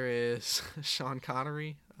 There is Sean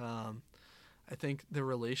Connery. I think the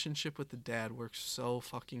relationship with the dad works so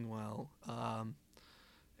fucking well.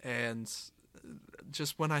 And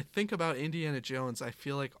just when I think about Indiana Jones, I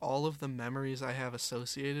feel like all of the memories I have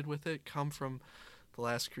associated with it come from The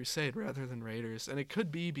Last Crusade rather than Raiders. And it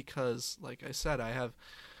could be because, like I said, I have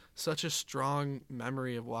such a strong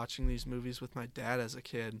memory of watching these movies with my dad as a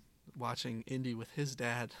kid. Watching Indy with his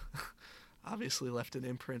dad obviously left an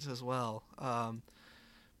imprint as well.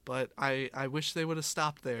 But I wish they would have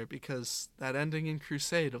stopped there, because that ending in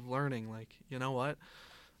Crusade of learning, like, you know what?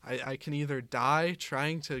 I can either die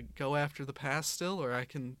trying to go after the past still, or I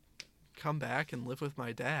can come back and live with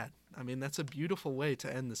my dad. I mean, that's a beautiful way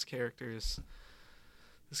to end this character's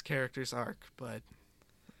arc. But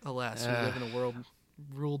alas, we live in a world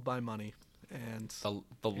ruled by money, and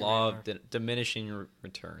the law of diminishing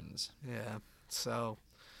returns. Yeah. So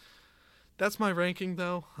that's my ranking,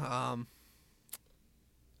 though.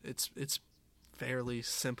 It's fairly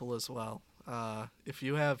simple as well. If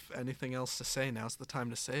you have anything else to say, now's the time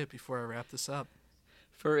to say it before I wrap this up.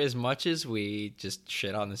 For as much as we just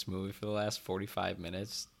shit on this movie for the last 45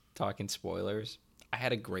 minutes, talking spoilers, I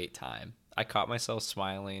had a great time. I caught myself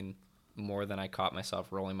smiling more than I caught myself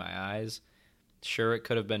rolling my eyes. Sure, it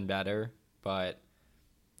could have been better, but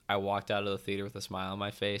I walked out of the theater with a smile on my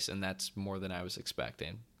face, and that's more than I was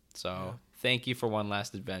expecting. So Thank you for one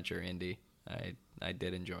last adventure, Indy. I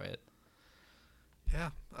did enjoy it. Yeah.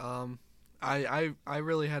 I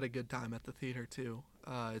really had a good time at the theater too.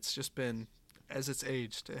 It's just been, as it's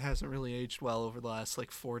aged, it hasn't really aged well over the last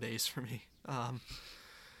 4 days for me.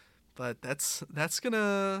 But that's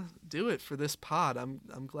gonna do it for this pod.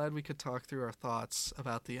 I'm glad we could talk through our thoughts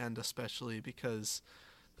about the end, especially because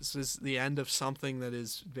this is the end of something that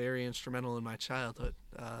is very instrumental in my childhood.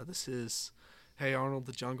 This is Hey Arnold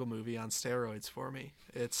the Jungle Movie on steroids for me.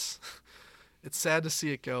 It's sad to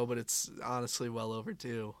see it go, but it's honestly well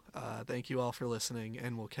overdue. Thank you all for listening,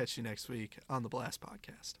 and we'll catch you next week on the Blast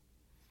Podcast.